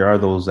environment, there are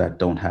those that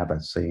don't have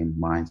that same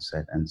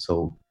mindset. And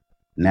so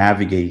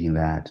navigating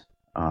that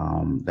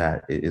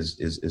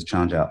is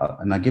challenging.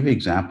 And I'll give you an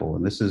example,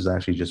 and this is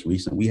actually just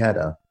recent. We had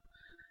a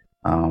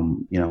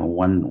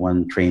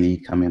one trainee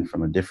come in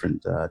from a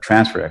different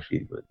transfer,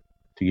 actually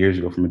 2 years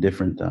ago, from a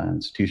different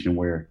institution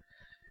where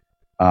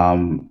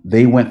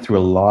they went through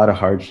a lot of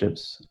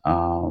hardships,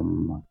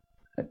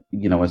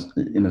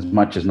 in as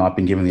much as not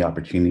being given the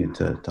opportunity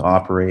to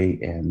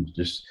operate and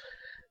just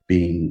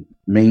being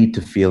made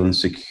to feel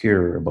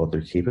insecure about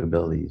their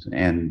capabilities.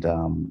 And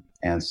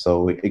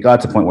so it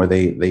got to the point where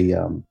they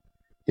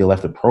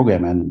left the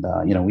program, and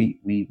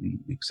we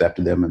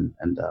accepted them,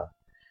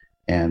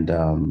 and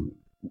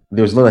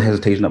there was a little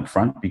hesitation up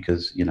front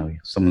because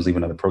someone's leaving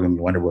another program,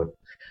 you wonder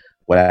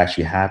what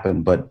actually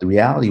happened. But the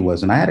reality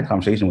was, and I had a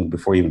conversation with him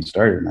before he even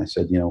started, and I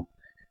said,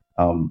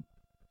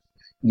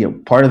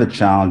 part of the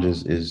challenge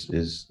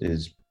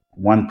is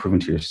one, proving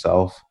to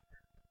yourself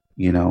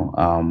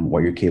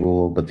what you're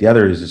capable of, but the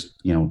other is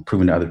just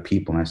proving to other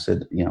people. And I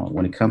said,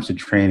 when it comes to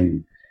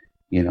training,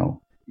 the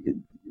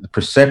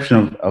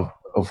perception of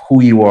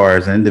who you are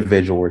as an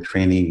individual or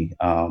trainee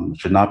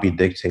should not be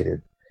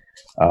dictated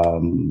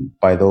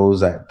by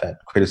those that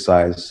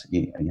criticize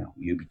you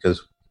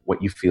because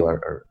what you feel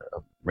are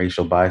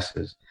racial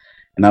biases.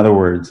 In other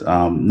words,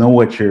 know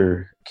what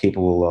you're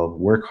capable of,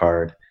 work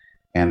hard,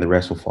 and the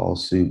rest will follow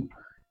suit.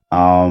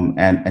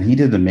 And he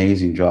did an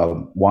amazing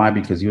job. Why?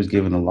 Because he was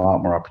given a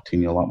lot more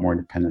opportunity, a lot more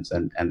independence,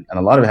 and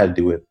a lot of it had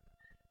to do with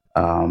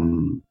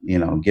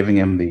giving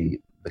him the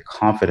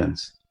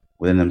confidence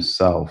within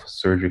himself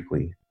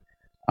surgically.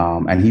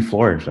 And he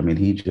flourished. I mean,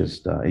 he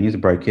just he's a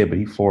bright kid, but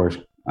he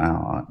flourished,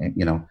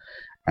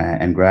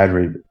 and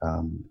graduated,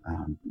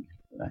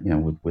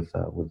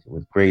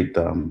 with great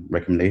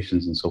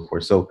recommendations and so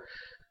forth.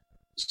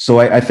 So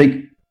I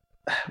think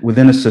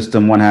within a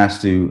system, one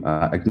has to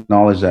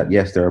acknowledge that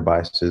yes, there are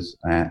biases,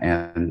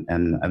 and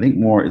I think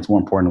it's more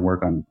important to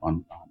work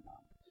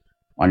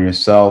on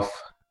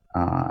yourself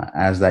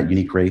as that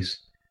unique race,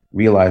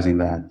 realizing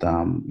that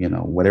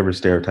whatever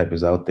stereotype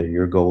is out there,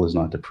 your goal is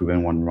not to prove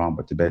anyone wrong,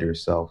 but to better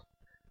yourself,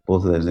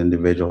 both as an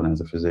individual and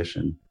as a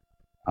physician,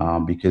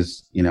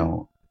 because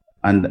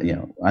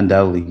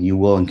undoubtedly you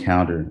will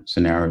encounter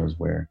scenarios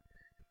where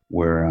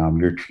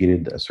you're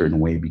treated a certain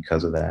way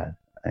because of that.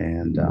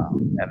 And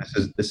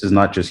this is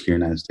not just here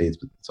in the United States,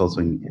 but it's also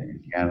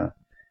in Canada.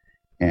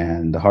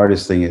 And the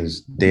hardest thing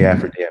is day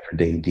after day after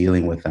day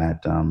dealing with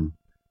that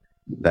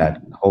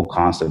whole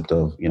concept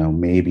of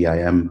maybe I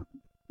am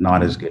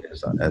not as good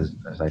as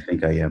I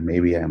think I am.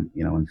 Maybe I'm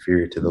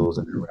inferior to those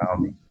that are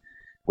around me,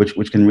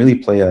 which can really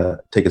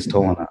take its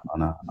toll on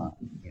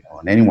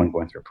anyone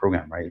going through a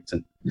program, right? It's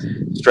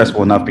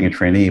stressful enough being a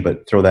trainee,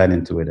 but throw that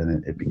into it,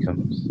 and it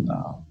becomes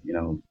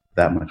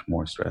that much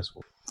more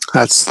stressful.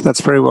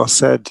 That's very well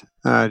said,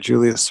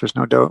 Julius. There's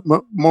no doubt.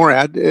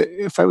 Morad,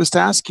 if I was to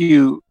ask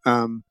you,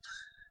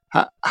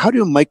 how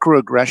do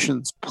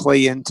microaggressions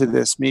play into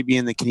this, maybe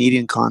in the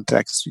Canadian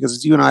context? Because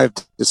as you and I have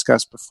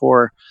discussed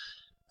before,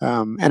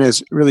 and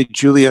as really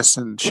Julius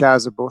and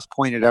Shaz have both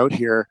pointed out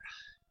here,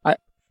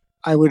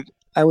 I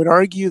would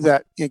argue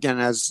that, again,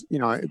 as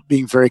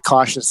being very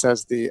cautious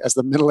as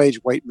the middle-aged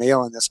white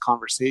male in this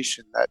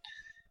conversation, that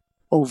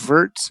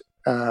overt,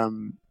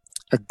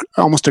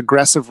 almost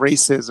aggressive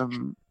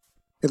racism,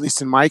 at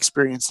least in my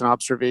experience and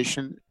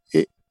observation,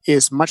 it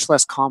is much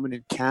less common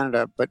in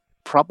Canada, but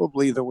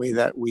probably the way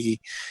that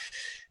we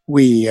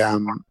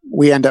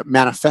end up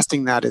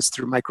manifesting that is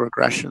through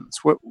microaggressions.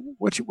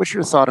 What's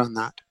your thought on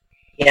that?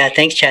 Yeah,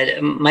 thanks, Chad.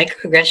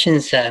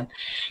 Microaggressions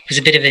was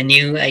a bit of a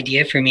new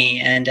idea for me,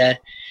 and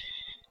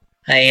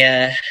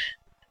I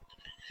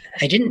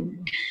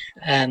didn't.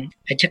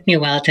 It took me a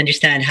while to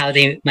understand how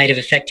they might have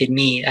affected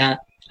me.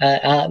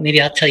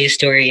 Maybe I'll tell you a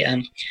story.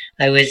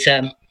 I was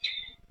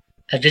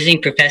a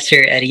visiting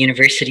professor at a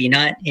university,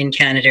 not in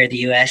Canada or the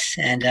US.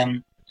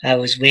 And I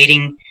was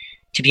waiting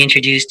to be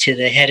introduced to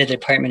the head of the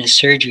Department of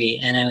Surgery.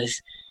 And I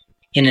was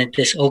in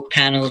this oak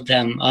paneled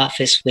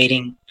office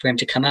waiting for him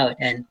to come out.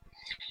 And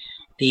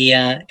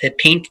the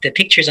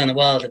pictures on the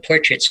wall, the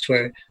portraits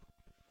were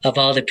of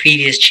all the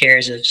previous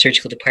chairs of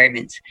surgical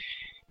departments.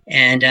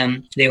 And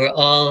they were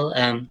all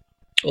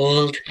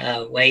old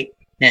white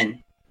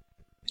men.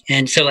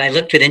 And so I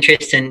looked with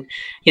interest and,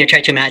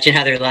 tried to imagine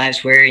how their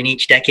lives were in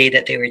each decade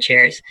that they were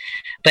chairs.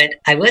 But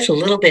I was a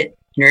little bit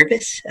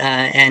nervous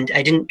and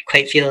I didn't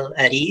quite feel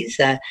at ease.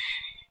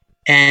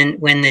 And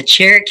when the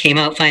chair came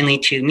out finally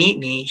to meet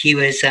me, he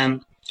was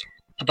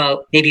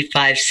about maybe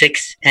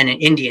 5'6" and an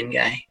Indian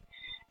guy.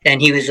 And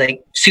he was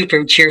like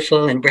super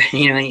cheerful and,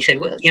 and he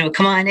said, well,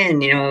 come on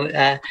in,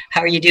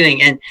 how are you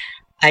doing? And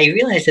I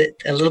realized that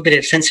a little bit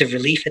of sense of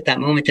relief at that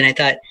moment. And I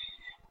thought,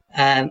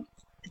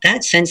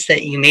 that sense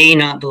that you may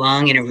not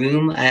belong in a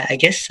room, I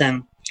guess,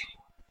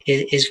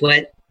 is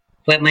how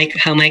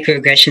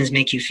microaggressions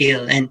make you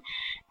feel. And,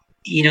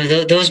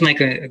 those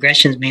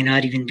microaggressions may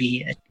not even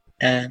be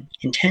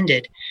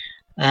intended.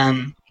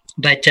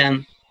 But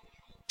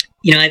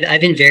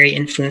I've been very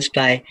influenced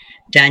by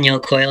Daniel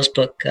Coyle's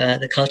book,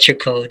 The Culture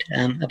Code,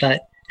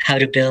 about how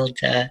to build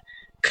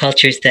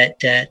cultures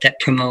that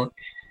promote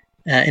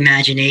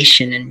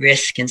imagination and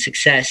risk and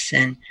success.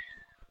 And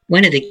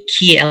one of the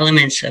key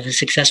elements of a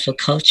successful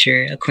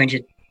culture,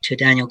 according to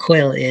Daniel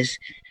Coyle, is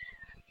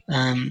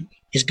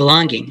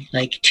belonging,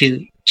 like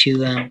to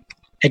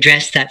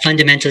address that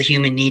fundamental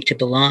human need to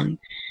belong.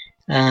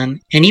 And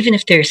even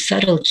if there are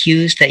subtle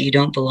cues that you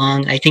don't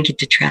belong, I think it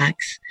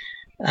detracts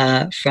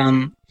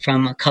from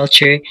a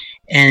culture,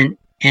 and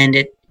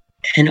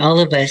all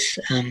of us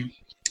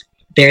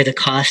bear the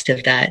cost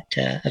of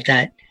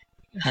that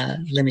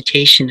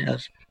limitation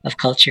of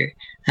culture.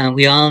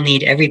 We all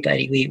need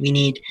everybody. We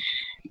need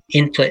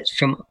input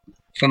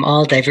from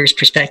all diverse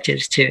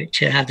perspectives to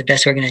have the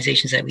best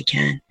organizations that we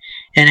can.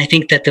 And I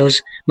think that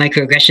those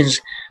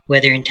microaggressions,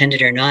 whether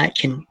intended or not,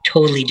 can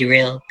totally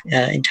derail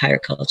entire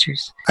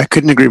cultures. I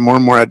couldn't agree more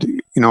and more.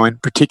 In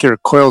particular,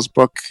 Coyle's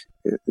book,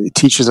 it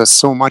teaches us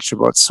so much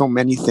about so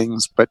many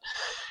things. But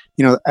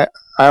I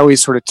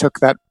always sort of took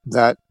that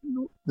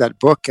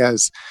book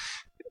as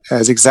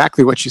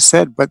exactly what you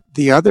said. But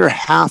the other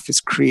half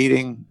is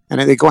creating, and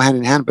they go hand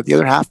in hand. But the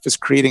other half is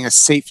creating a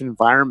safe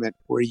environment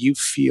where you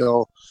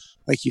feel,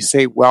 like you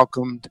say,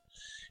 welcomed,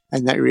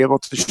 and that you're able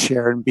to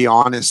share and be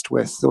honest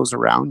with those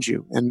around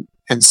you. And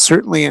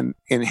certainly in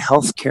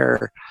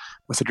healthcare,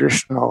 with a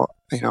traditional,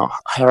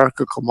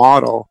 hierarchical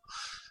model,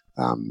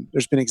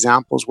 there's been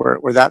examples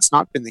where that's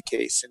not been the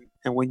case.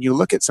 And when you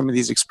look at some of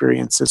these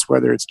experiences,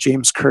 whether it's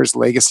James Kerr's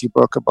legacy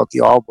book about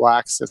the All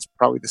Blacks, that's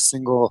probably the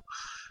single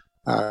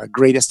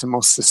greatest and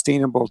most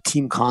sustainable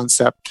team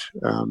concept,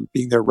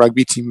 being their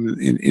rugby team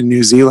in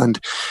New Zealand,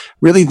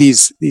 really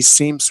these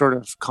same sort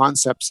of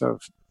concepts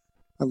of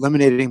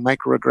eliminating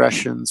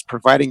microaggressions,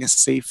 providing a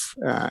safe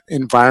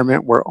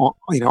environment where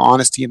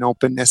honesty and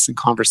openness and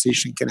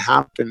conversation can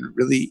happen,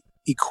 really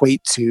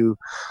equate to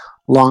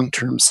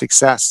long-term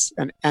success,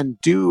 and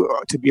do,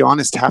 to be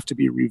honest, have to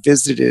be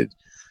revisited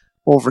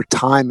over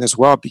time as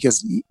well,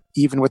 because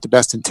even with the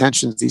best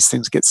intentions, these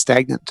things get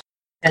stagnant.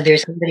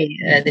 There's somebody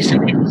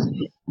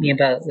talking me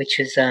about, which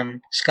is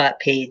Scott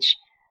Page,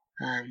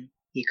 the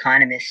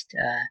economist,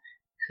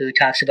 who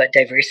talks about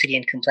diversity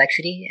and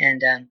complexity.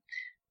 And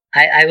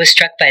I was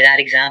struck by that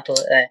example.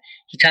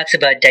 He talks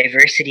about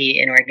diversity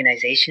in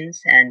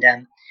organizations, and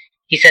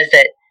he says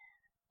that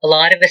a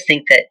lot of us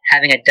think that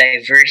having a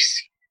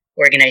diverse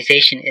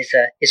organization is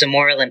a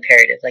moral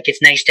imperative, like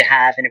it's nice to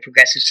have in a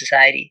progressive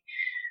society.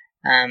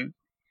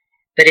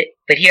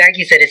 But he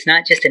argues that it's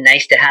not just a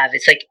nice to have.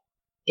 It's like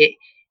it.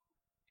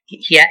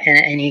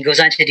 And he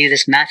goes on to do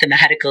this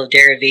mathematical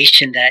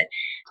derivation that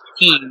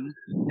team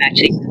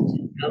actually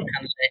outcomes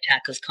when it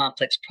tackles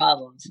complex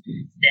problems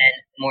than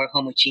a more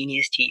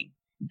homogeneous team.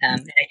 And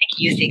I think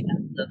he used the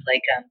example of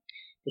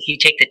if you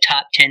take the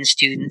top 10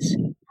 students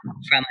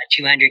from a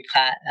 200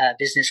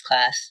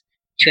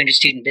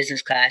 student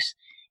business class,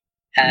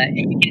 and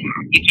you can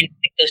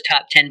pick those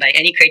top 10 by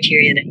any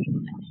criteria that you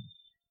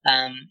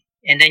want.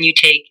 And then you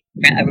take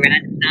a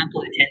random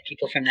sample of 10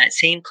 people from that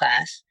same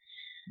class.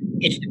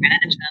 It's the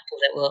random sample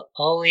that will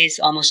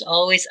almost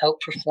always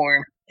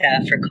outperform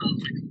for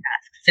complex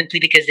tasks, simply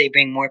because they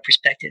bring more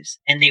perspectives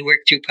and they work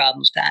through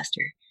problems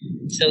faster.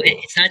 So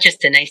it's not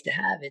just a nice to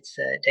have. It's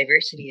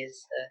diversity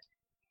is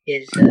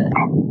essential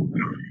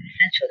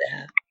to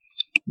have.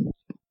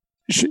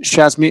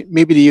 Shaz,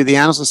 maybe to you, the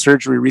Annals of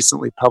Surgery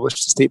recently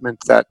published a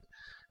statement that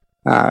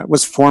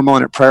was formal,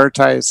 and it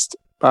prioritized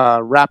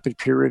rapid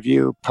peer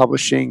review,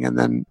 publishing, and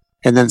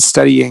then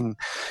studying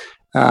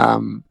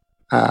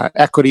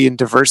equity and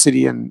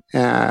diversity, and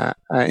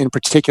in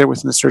particular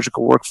within the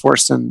surgical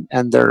workforce, and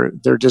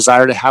their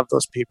desire to have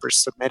those papers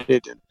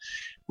submitted. And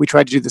we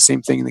tried to do the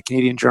same thing in the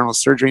Canadian Journal of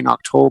Surgery in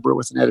October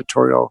with an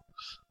editorial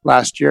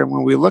last year. And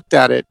when we looked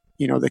at it,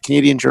 the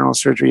Canadian Journal of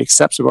Surgery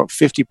accepts about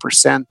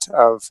 50%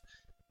 of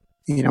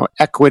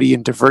equity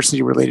and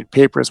diversity related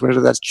papers,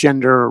 whether that's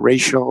gender or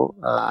racial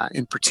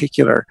in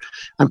particular.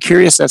 I'm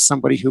curious, as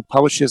somebody who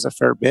publishes a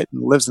fair bit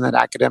and lives in that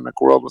academic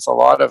world with a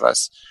lot of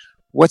us,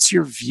 what's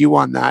your view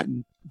on that?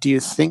 And do you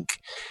think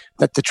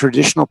that the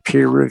traditional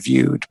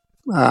peer-reviewed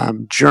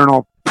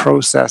journal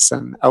process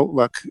and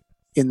outlook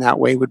in that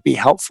way would be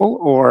helpful,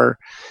 or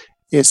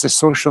is the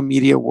social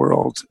media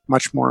world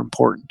much more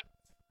important?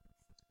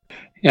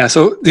 Yeah,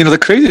 so the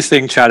craziest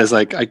thing, Chad, is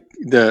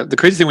the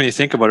craziest thing when you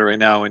think about it right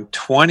now in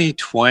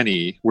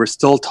 2020, we're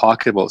still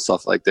talking about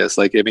stuff like this.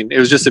 It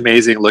was just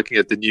amazing looking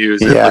at the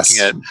news and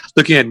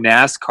looking at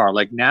NASCAR.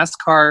 Like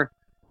NASCAR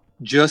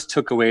just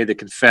took away the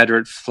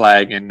Confederate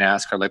flag in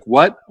NASCAR. Like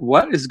what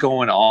is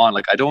going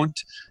on?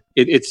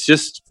 It's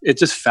just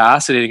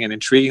fascinating and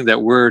intriguing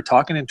that we're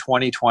talking in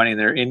 2020 and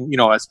they're in,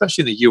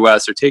 especially in the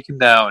US, they're taking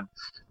down,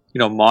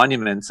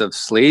 monuments of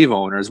slave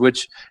owners,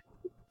 which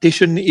they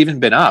shouldn't even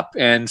been up.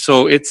 And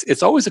so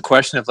it's always a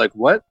question of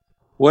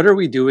what are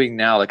we doing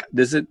now? It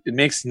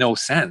makes no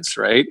sense,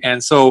 right?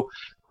 And so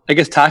I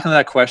guess tackling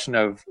that question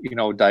of,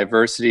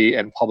 diversity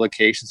and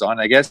publications on,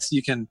 I guess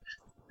you can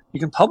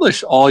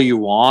publish all you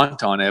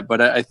want on it,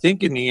 but I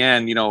think in the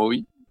end,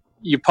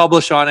 you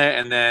publish on it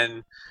and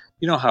then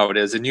you know how it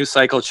is. A news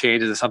cycle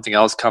changes and something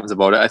else comes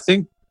about it. I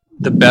think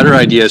the better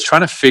idea is trying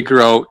to figure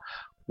out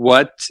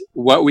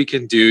what we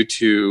can do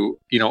to,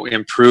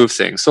 improve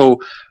things.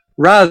 So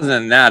rather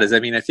than that I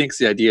think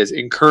the idea is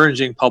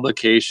encouraging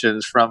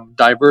publications from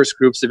diverse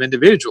groups of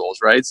individuals,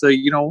 right? So,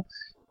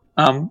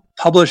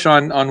 publish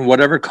on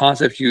whatever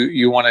concept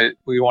you want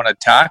to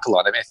tackle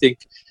on. I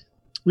think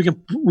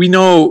we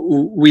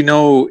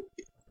know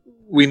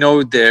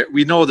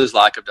there's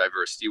lack of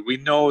diversity. We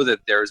know that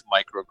there's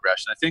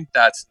microaggression. I think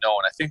that's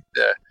known. I think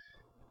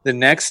the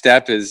next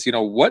step is,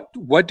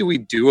 what do we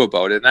do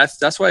about it? And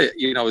that's why,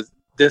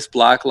 this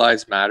Black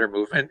Lives Matter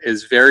movement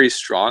is very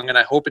strong, and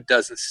I hope it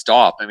doesn't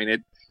stop.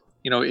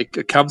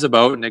 It comes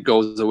about and it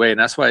goes away, and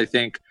that's why I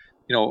think,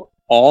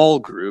 all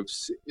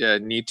groups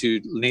need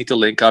to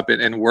link up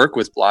and work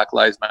with Black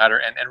Lives Matter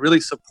and really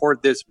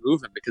support this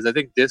movement, because I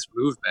think this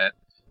movement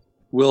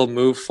will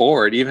move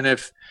forward, even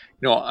if,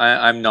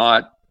 I'm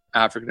not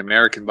African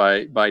American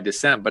by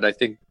descent, but I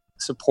think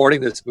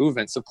supporting this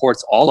movement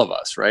supports all of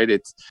us, right?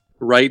 It's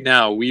right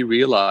now we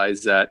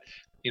realize that,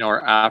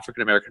 our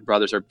African American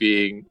brothers are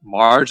being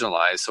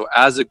marginalized. So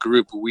as a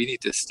group, we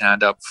need to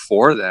stand up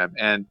for them.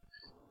 And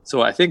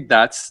so I think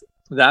that's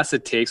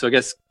the take. So I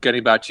guess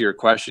getting back to your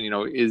question,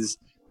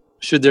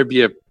 should there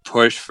be a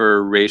push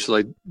for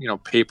racial,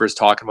 papers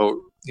talking about,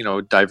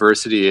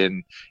 diversity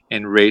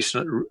and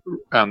racial,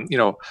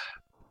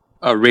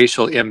 a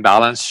racial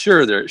imbalance?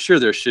 Sure there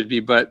should be,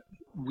 but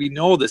we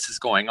know this is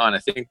going on. I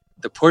think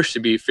the push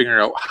should be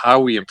figuring out how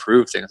we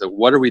improve things. Like,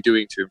 what are we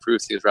doing to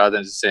improve things, rather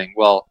than just saying,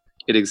 well,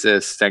 it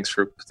exists. Thanks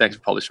for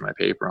publishing my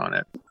paper on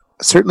it.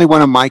 Certainly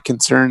one of my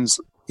concerns,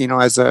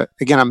 as a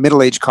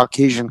middle-aged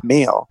Caucasian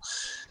male,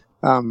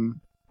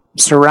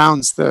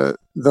 surrounds the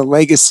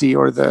legacy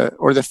or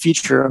the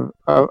future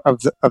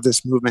of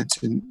this movement.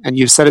 And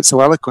you said it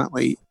so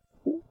eloquently.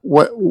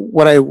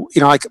 What I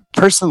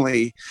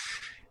personally,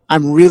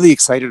 I'm really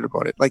excited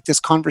about it. Like, this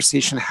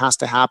conversation has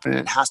to happen and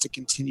it has to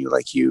continue,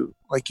 like you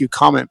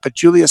comment. But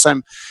Julius,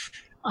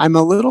 I'm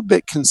a little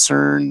bit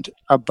concerned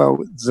about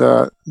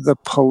the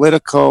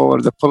political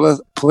or the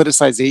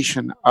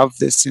politicization of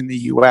this in the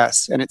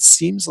US. And it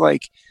seems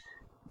like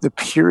the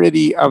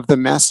purity of the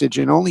message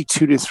in only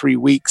 2 to 3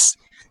 weeks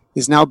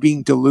is now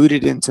being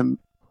diluted into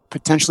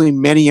potentially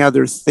many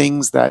other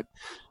things that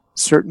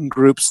certain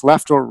groups,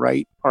 left or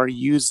right, are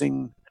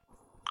using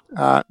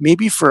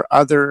maybe for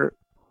other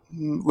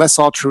less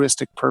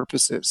altruistic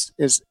purposes.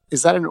 Is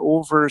that an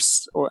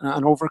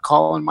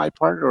overcall on my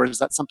part, or is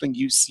that something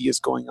you see is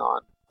going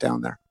on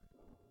down there?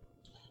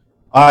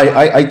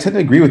 I tend to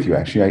agree with you.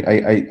 Actually,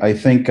 I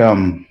think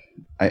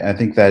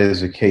that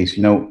is the case.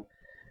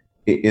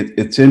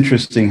 It's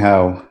interesting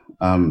how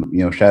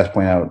Shaz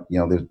pointed out.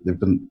 There've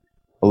been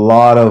a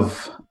lot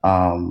of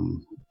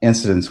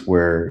incidents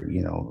where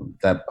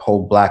that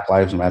whole Black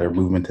Lives Matter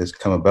movement has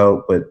come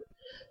about, but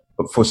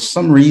for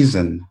some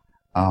reason,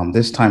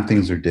 this time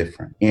things are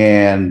different.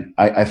 And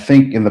I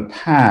think in the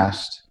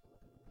past,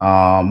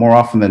 more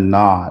often than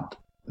not,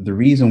 the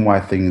reason why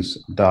things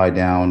die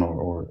down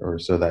or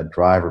so that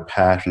drive or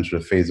passion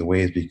sort of fades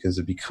away is because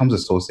it becomes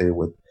associated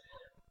with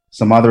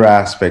some other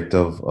aspect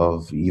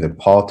of either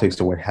politics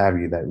or what have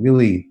you that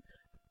really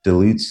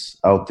dilutes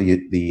out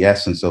the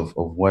essence of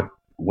what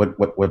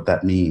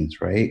that means,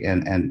 right?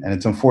 And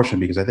it's unfortunate,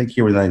 because I think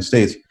here in the United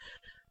States,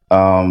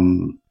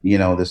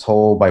 this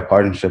whole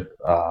bipartisanship,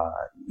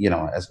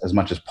 as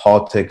much as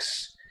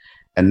politics,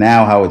 and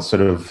now how it's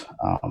sort of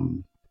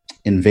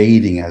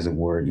invading, as it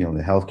were,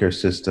 the healthcare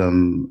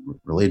system,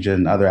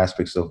 religion, other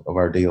aspects of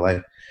our daily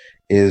life,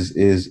 is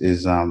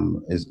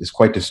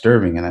quite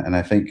disturbing. And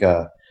I think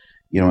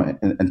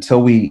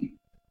until we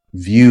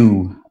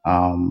view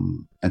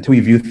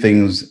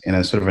things in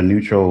a sort of a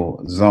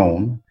neutral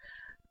zone,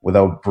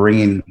 without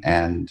bringing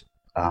and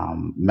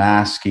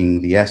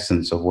masking the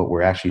essence of what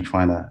we're actually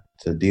trying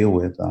to deal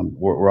with.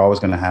 We're always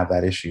going to have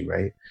that issue,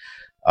 right?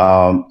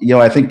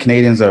 I think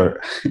Canadians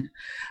are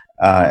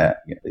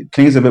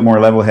Canadians are a bit more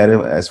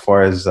level-headed as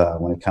far as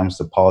when it comes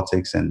to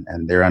politics and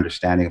their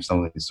understanding of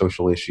some of the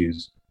social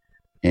issues.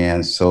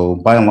 And so,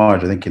 by and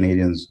large, I think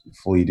Canadians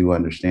fully do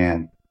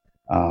understand,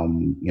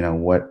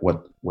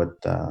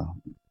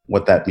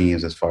 what that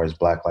means as far as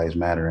Black Lives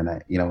Matter,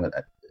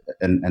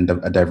 and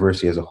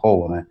diversity as a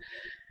whole.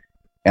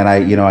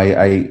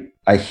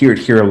 I hear it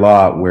here a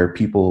lot where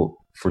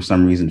people, for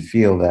some reason,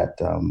 feel that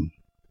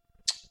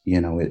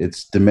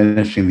it's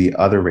diminishing the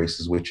other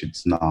races, which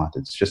it's not.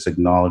 It's just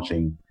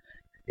acknowledging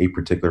a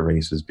particular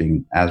race as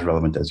being as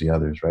relevant as the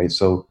others, right?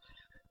 So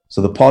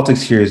the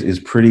politics here is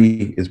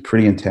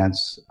pretty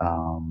intense,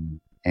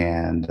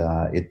 and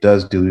it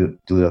does dilute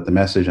out the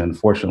message.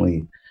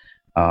 Unfortunately,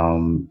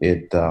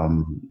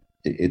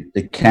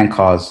 it can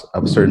cause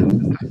a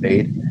certain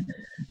fade.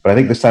 But I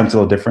think this time it's a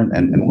little different,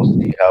 and we'll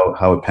see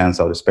how it pans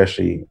out,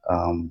 especially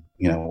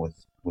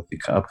with the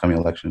upcoming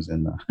elections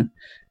in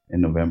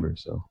November.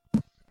 So.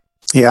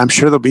 Yeah, I'm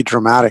sure they'll be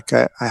dramatic.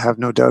 I have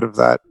no doubt of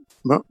that.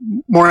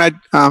 Morad,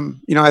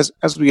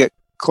 as we get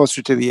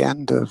closer to the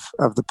end of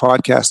the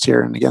podcast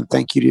here, and again,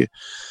 thank you to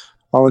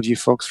all of you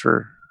folks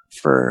for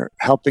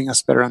helping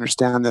us better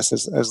understand this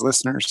as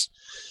listeners.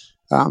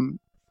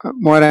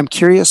 Morad, I'm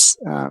curious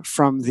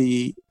from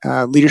the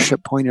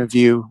leadership point of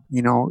view.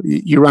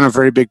 You run a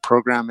very big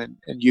program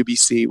in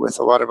UBC with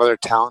a lot of other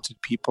talented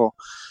people.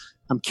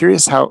 I'm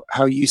curious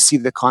how you see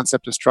the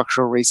concept of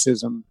structural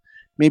racism,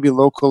 maybe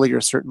locally or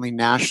certainly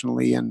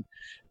nationally, and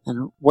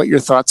what your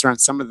thoughts are on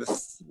some of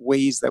the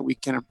ways that we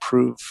can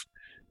improve,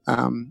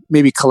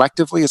 maybe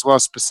collectively as well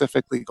as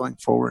specifically going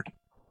forward.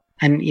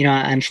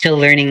 I'm still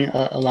learning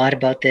a lot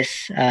about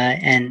this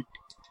and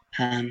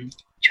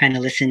trying to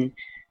listen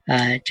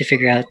to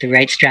figure out the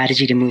right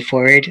strategy to move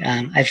forward.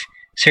 I've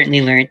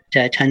certainly learned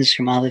tons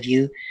from all of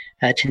you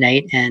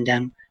tonight,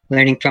 and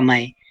learning from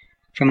my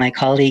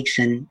colleagues,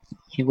 and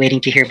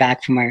waiting to hear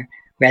back from our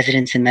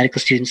residents and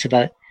medical students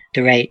about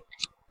the right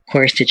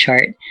course to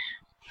chart.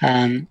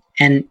 And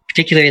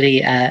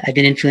particularly, I've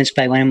been influenced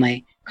by one of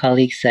my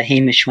colleagues,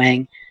 Hamish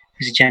Schwang,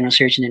 who's a general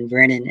surgeon in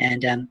Vernon,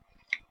 and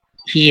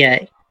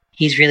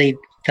he's really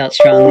felt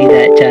strongly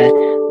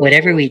that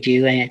whatever we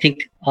do, and I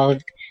think all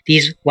of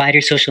these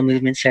wider social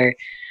movements are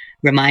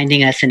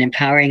reminding us and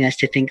empowering us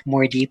to think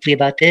more deeply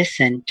about this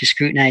and to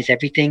scrutinize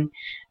everything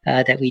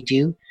that we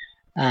do,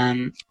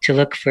 to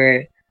look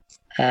for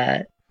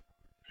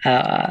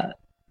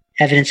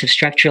evidence of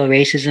structural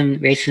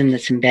racism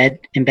that's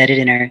embedded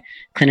in our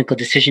clinical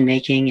decision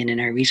making and in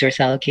our resource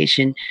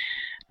allocation,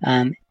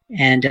 and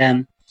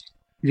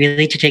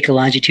really to take a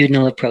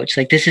longitudinal approach.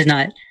 Like this is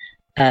not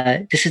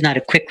a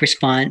quick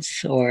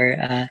response,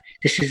 or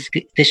this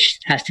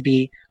has to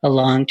be a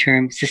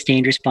long-term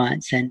sustained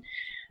response. And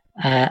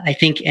I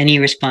think any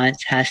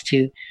response has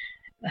to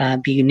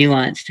be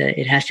nuanced.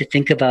 It has to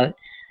think about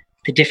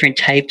the different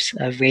types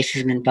of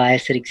racism and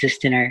bias that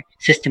exist in our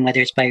system,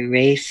 whether it's by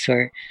race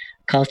or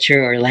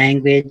culture or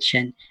language,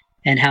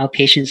 and how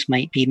patients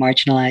might be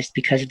marginalized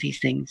because of these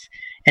things.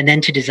 And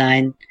then to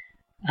design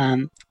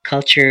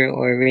culture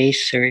or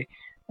race or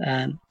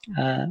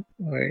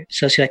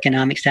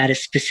socioeconomic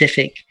status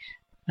specific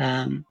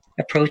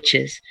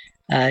approaches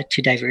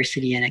to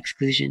diversity and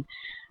exclusion.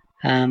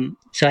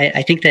 So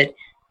I think that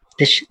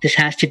this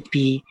has to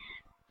be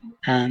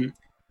the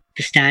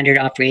standard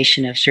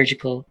operation of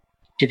surgical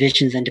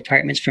divisions and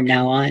departments from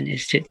now on,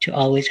 is to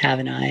always have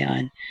an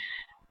eye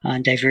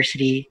on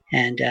diversity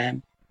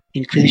and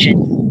inclusion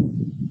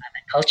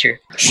and culture.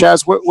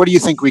 Shaz, what do you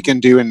think we can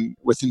do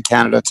within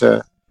Canada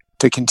to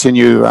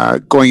continue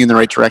going in the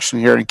right direction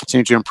here and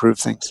continue to improve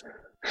things?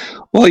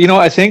 Well,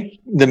 I think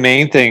the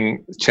main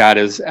thing, Chad,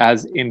 is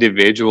as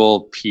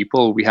individual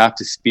people, we have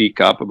to speak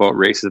up about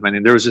racism. I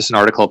mean, there was just an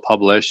article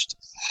published,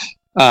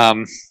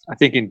 I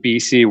think in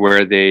BC,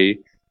 where they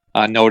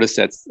noticed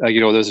that,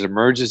 there's an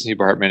emergency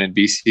department in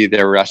BC.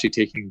 They were actually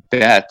taking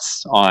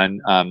bets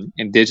on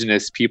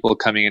Indigenous people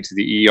coming into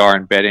the ER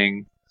and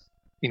betting,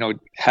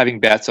 having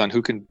bets on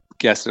who can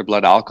guess their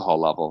blood alcohol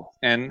level.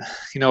 And,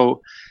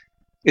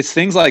 it's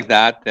things like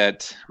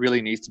that really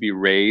needs to be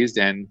raised.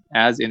 And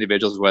as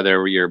individuals,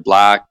 whether you're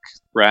black,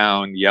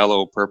 brown,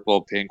 yellow,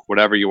 purple, pink,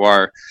 whatever you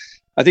are,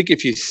 I think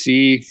if you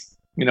see,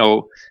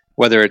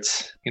 whether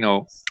it's,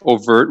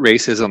 overt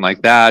racism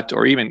like that,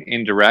 or even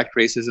indirect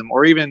racism,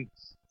 or even,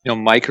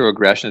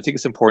 microaggression, I think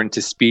it's important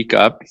to speak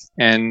up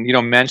and,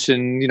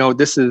 mention,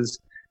 this is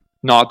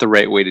not the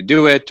right way to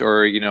do it,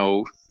 or,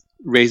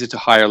 raise it to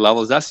higher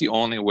levels. That's the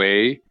only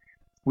way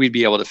we'd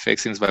be able to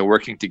fix things, by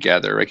working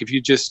together. Like if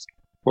you just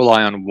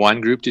rely on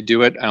one group to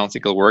do it, I don't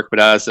think it'll work.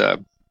 But as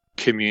a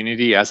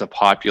community, as a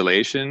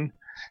population,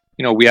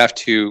 we have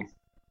to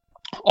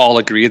all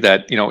agree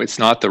that, it's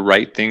not the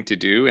right thing to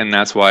do. And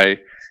that's why,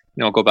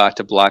 go back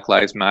to Black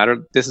Lives Matter.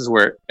 This is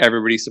where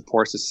everybody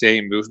supports the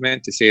same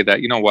movement to say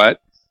that,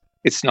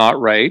 it's not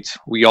right.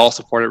 We all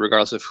support it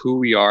regardless of who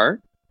we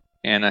are.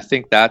 And I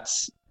think that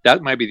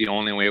might be the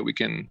only way we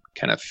can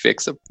kind of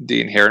fix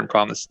the inherent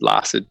problem that's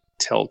lasted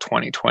till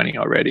 2020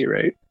 already,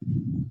 right?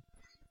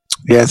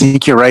 Yeah, I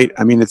think you're right.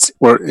 I mean,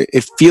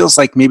 it feels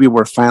like maybe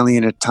we're finally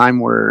in a time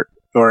where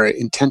or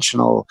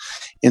intentional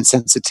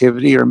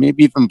insensitivity or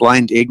maybe even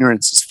blind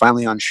ignorance is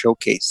finally on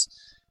showcase.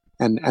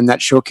 And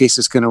that showcase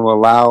is going to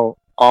allow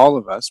all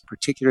of us,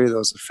 particularly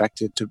those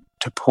affected, to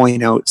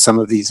point out some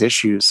of these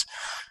issues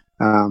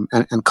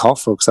and call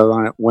folks out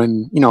on it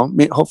when,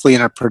 hopefully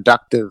in a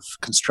productive,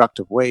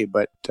 constructive way,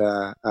 but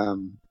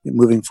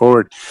moving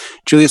forward.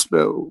 Julius,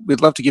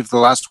 we'd love to give the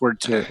last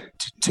word to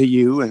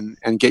you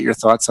and get your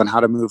thoughts on how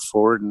to move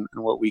forward and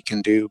what we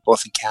can do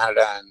both in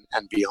Canada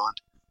and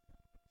beyond.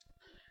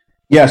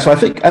 Yeah, so I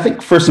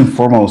think first and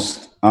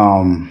foremost,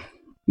 the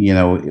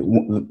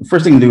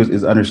first thing to do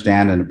is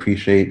understand and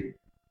appreciate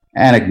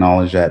and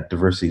acknowledge that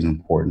diversity is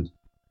important,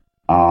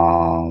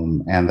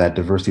 and that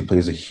diversity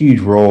plays a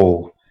huge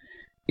role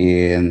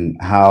in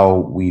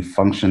how we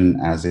function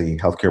as a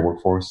healthcare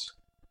workforce,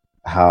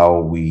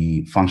 how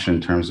we function in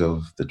terms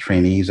of the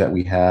trainees that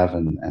we have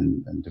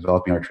and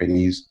developing our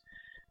trainees,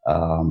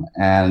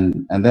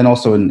 and then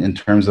also in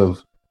terms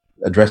of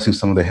addressing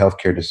some of the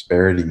healthcare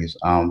disparities.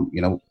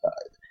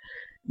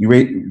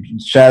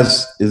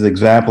 Shaz is an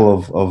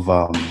example of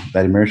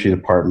that emergency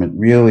department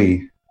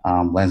really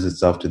lends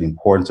itself to the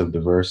importance of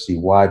diversity.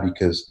 Why?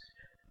 Because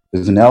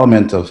there's an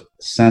element of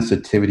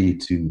sensitivity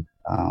to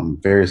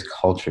various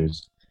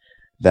cultures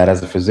that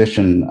as a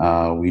physician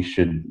we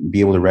should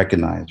be able to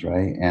recognize,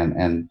 right?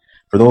 And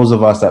for those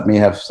of us that may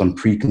have some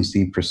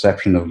preconceived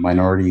perception of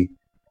minority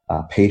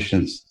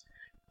patients,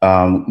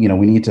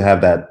 we need to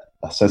have that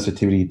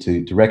sensitivity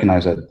to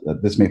recognize that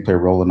this may play a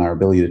role in our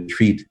ability to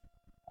treat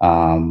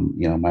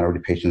minority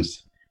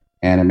patients,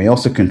 and it may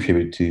also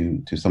contribute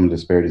to some of the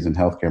disparities in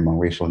healthcare among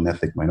racial and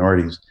ethnic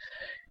minorities.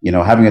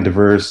 Having a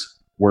diverse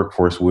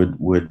workforce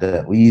would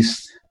at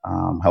least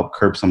help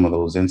curb some of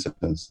those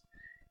incidents,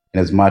 in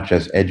as much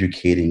as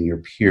educating your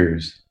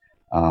peers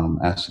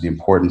as to the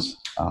importance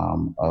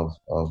of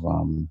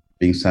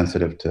being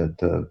sensitive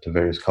to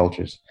various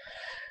cultures.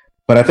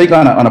 But I think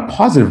on a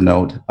positive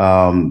note,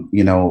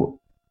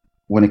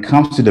 when it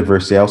comes to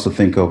diversity, I also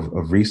think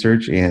of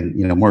research, and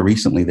more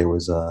recently there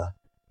was a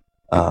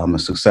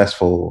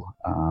successful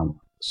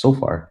so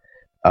far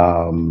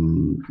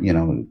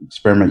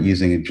experiment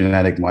using a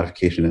genetic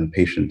modification in a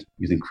patient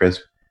using CRISP,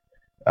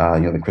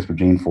 the CRISPR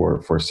gene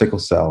for sickle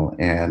cell,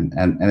 and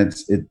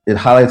it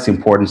highlights the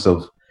importance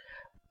of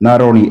not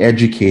only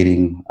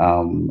educating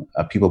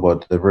people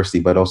about diversity,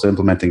 but also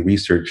implementing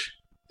research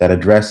that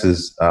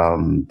addresses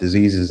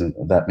diseases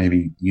that may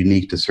be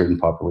unique to certain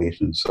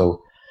populations.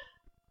 So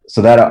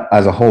that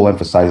as a whole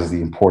emphasizes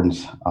the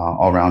importance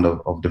all around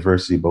of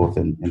diversity, both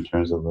in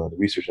terms of the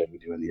research that we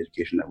do and the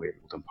education that we're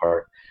able to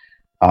impart.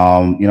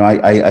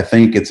 I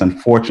think it's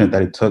unfortunate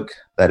that it took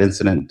that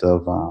incident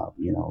of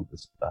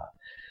this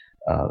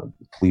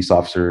police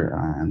officer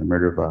and the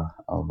murder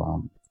of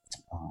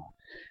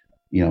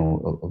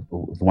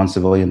one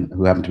civilian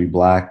who happened to be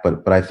Black.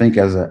 But I think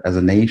as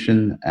a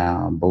nation,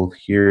 both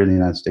here in the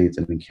United States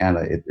and in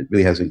Canada, it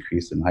really has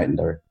increased and heightened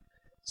our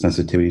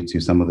sensitivity to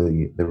some of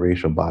the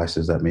racial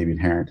biases that may be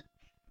inherent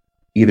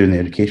either in the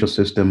educational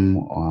system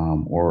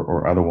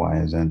or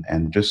otherwise.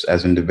 And just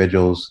as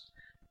individuals,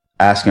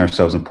 asking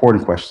ourselves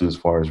important questions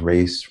as far as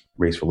race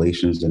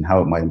relations and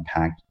how it might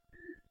impact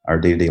our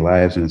day-to-day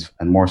lives,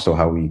 and more so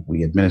how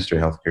we administer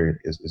healthcare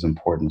is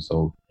important.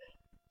 So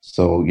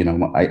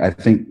I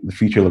think the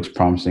future looks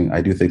promising.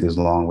 I do think there's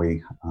a long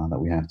way that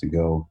we have to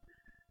go,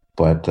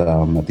 but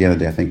at the end of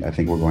the day, I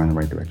think we're going in the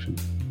right direction.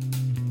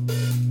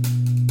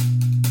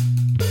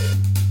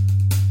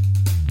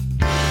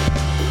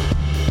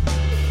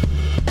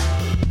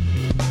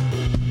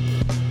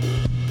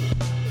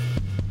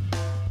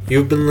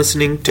 You've been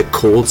listening to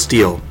Cold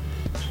Steel,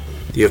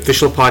 the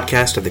official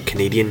podcast of the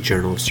Canadian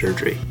Journal of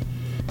Surgery.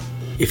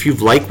 If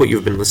you've liked what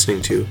you've been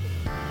listening to,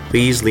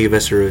 please leave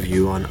us a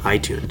review on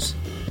iTunes.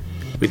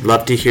 We'd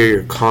love to hear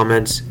your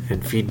comments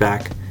and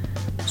feedback,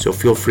 so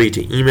feel free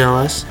to email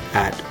us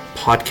at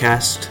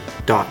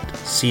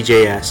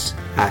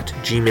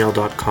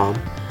podcast.cjs@gmail.com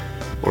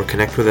or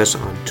connect with us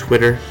on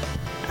Twitter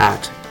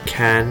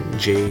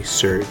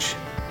 @CanJSurge.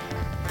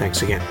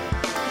 Thanks again.